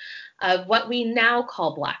issue of what we now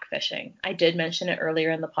call blackfishing. I did mention it earlier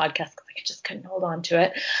in the podcast because I just couldn't hold on to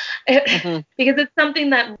it. Because it's something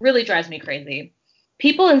that really drives me crazy.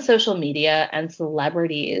 People in social media and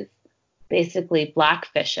celebrities basically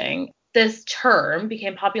blackfishing. This term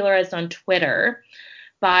became popularized on Twitter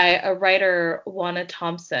by a writer, Juana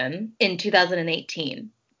Thompson, in 2018.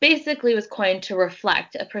 Basically was coined to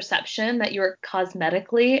reflect a perception that you are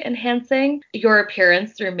cosmetically enhancing your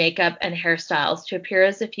appearance through makeup and hairstyles to appear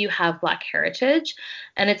as if you have Black heritage.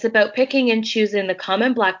 And it's about picking and choosing the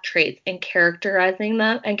common Black traits and characterizing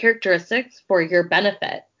them and characteristics for your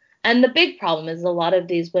benefit. And the big problem is a lot of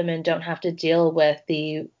these women don't have to deal with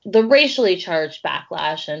the racially charged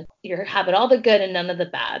backlash, and you're having all the good and none of the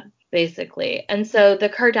bad, basically. And so the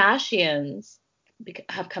Kardashians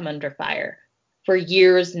have come under fire for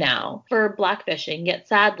years now for blackfishing, yet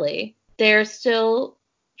sadly, they're still,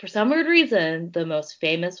 for some weird reason, the most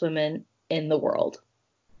famous women in the world.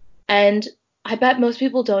 And I bet most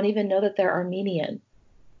people don't even know that they're Armenian.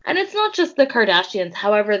 And it's not just the Kardashians,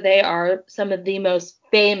 however, they are some of the most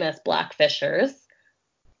famous blackfishers.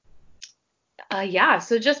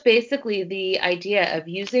 So just basically the idea of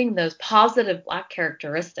using those positive Black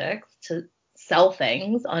characteristics to sell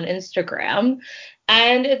things on Instagram.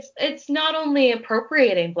 And it's not only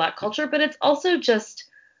appropriating Black culture, but it's also just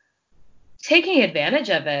taking advantage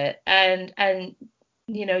of it and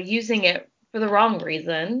using it for the wrong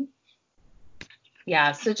reason.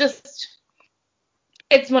 Yeah, so just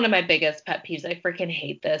it's one of my biggest pet peeves. I freaking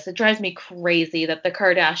hate this. It drives me crazy that the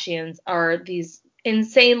Kardashians are these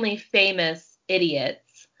insanely famous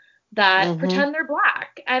idiots that pretend they're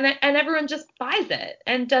Black, and everyone just buys it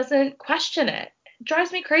and doesn't question it. It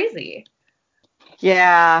drives me crazy.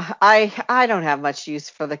 Yeah, I don't have much use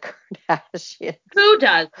for the Kardashians. Who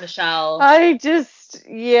does, Michelle?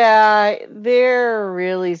 They're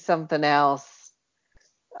really something else.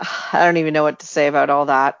 I don't even know what to say about all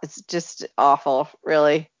that. It's just awful,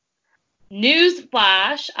 really.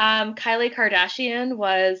 Newsflash, Kylie Kardashian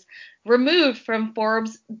was removed from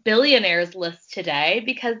Forbes billionaires list today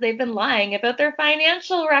because they've been lying about their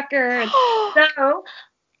financial records. So,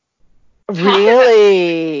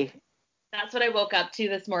 really? That's what I woke up to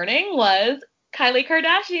this morning was Kylie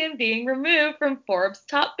Kardashian being removed from Forbes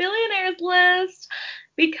top billionaires list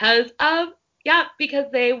because of Yeah, because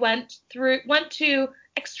they went to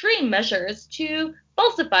extreme measures to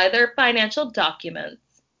falsify their financial documents.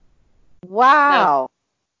 So, Wow.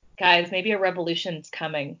 guys, maybe a revolution's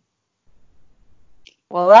coming.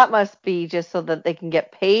 Well, that must be just so that they can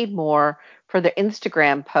get paid more for their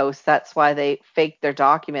Instagram posts. That's why they fake their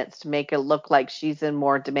documents to make it look like she's in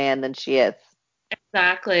more demand than she is.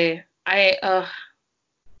 Exactly. I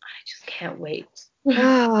just can't wait.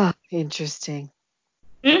 Ah, interesting.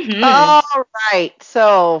 Mm-hmm. All right.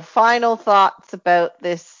 So, final thoughts about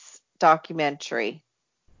this documentary.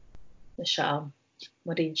 Michelle,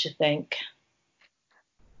 what did you think?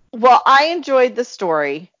 Well, I enjoyed the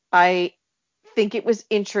story. I think it was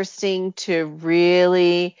interesting to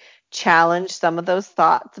really challenge some of those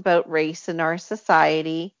thoughts about race in our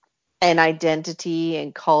society and identity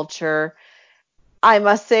and culture. I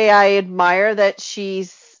must say, I admire that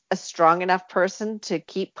she's a strong enough person to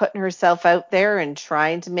keep putting herself out there and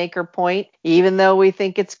trying to make her point, even though we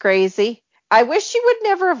think it's crazy. I wish she would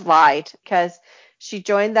never have lied because she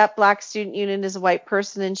joined that Black Student Union as a white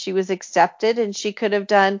person and she was accepted, and she could have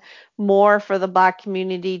done more for the Black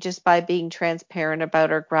community just by being transparent about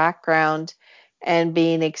her background and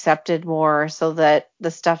being accepted more so that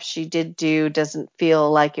the stuff she did do doesn't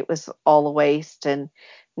feel like it was all a waste. And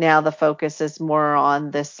now the focus is more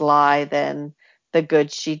on this lie than the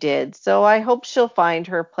good she did. So I hope she'll find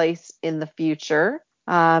her place in the future.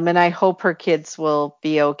 And I hope her kids will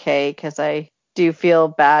be okay because I do feel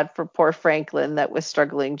bad for poor Franklin that was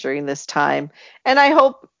struggling during this time. And I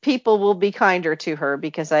hope people will be kinder to her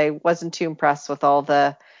because I wasn't too impressed with all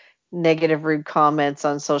the negative, rude comments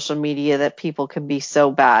on social media that people can be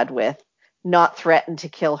so bad with. Not threaten to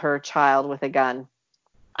kill her child with a gun.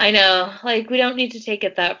 I know, like, we don't need to take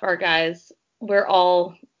it that far, guys. We're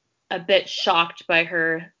all a bit shocked by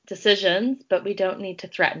her decisions, but we don't need to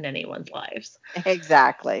threaten anyone's lives.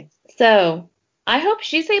 Exactly. So, I hope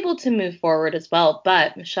she's able to move forward as well.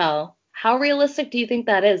 But, Michelle, how realistic do you think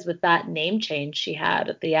that is with that name change she had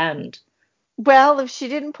at the end? Well, if she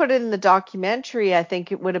didn't put it in the documentary, I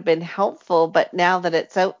think it would have been helpful. But now that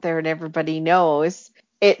it's out there and everybody knows,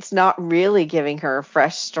 it's not really giving her a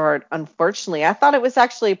fresh start, unfortunately. I thought it was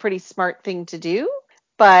actually a pretty smart thing to do,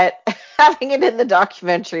 but having it in the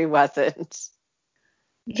documentary wasn't.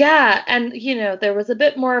 Yeah, and there was a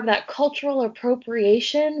bit more of that cultural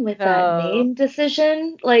appropriation with that Oh, name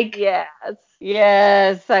decision. Like, yes.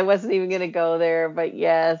 Yes, I wasn't even going to go there, but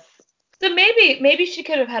yes. so maybe she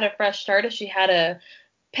could have had a fresh start if she had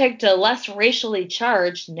picked a less racially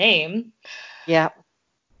charged name. Yeah.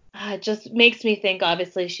 It just makes me think,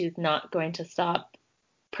 obviously, she's not going to stop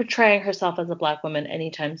portraying herself as a black woman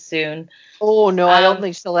anytime soon. Oh, no, I don't Um,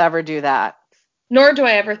 think she'll ever do that. Nor do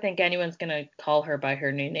I ever think anyone's going to call her by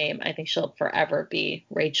her new name. I think she'll forever be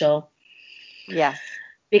Rachel Yes.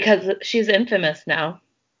 because she's infamous now.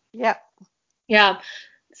 Yeah. Yeah.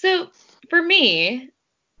 So for me,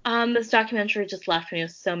 this documentary just left me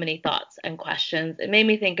with so many thoughts and questions. It made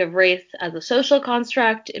me think of race as a social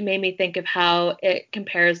construct. It made me think of how it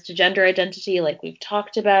compares to gender identity, like we've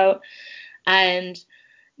talked about. And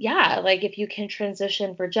yeah, like if you can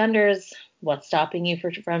transition for genders, what's stopping you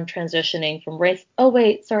from transitioning from race? Oh,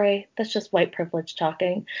 wait, sorry. That's just white privilege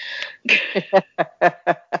talking.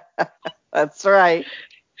 That's right.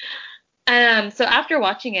 So after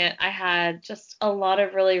watching it, I had just a lot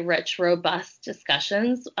of really rich, robust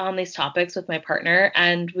discussions on these topics with my partner,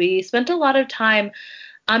 and we spent a lot of time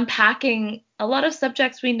unpacking a lot of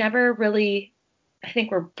subjects we never really, I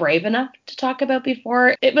think, were brave enough to talk about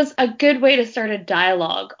before. It was a good way to start a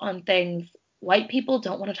dialogue on things white people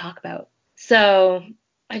don't want to talk about. So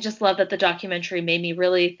I just love that the documentary made me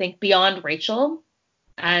really think beyond Rachel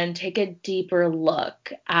and take a deeper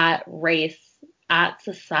look at race, at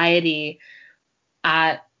society,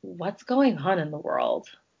 at what's going on in the world.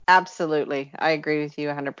 Absolutely. I agree with you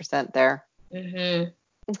 100% there. Mm-hmm.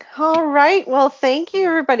 All right. Well, thank you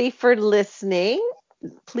everybody for listening.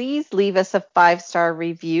 Please leave us a 5-star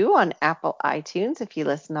review on Apple iTunes if you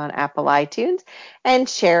listen on Apple iTunes, and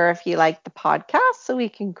share if you like the podcast so we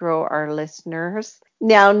can grow our listeners.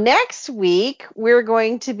 Now, next week, we're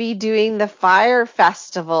going to be doing the Fire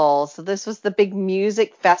Festival. So this was the big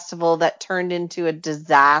music festival that turned into a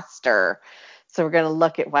disaster. So we're going to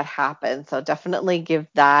look at what happened. So definitely give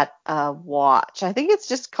that a watch. I think it's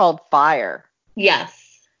just called Fire. Yes.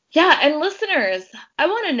 Yeah, and listeners, I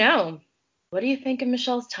want to know, what do you think of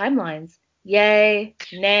Michelle's timelines? Yay,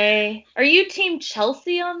 nay. Are you team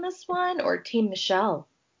Chelsea on this one or team Michelle?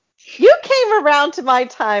 You came around to my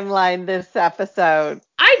timeline this episode.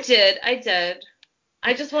 I did.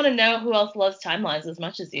 I just want to know who else loves timelines as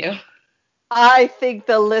much as you. I think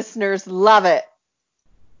the listeners love it.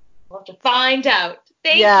 We'll have to find out.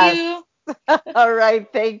 Thank Yes. you. All right.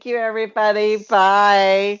 Thank you, everybody.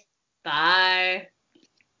 Bye. Bye.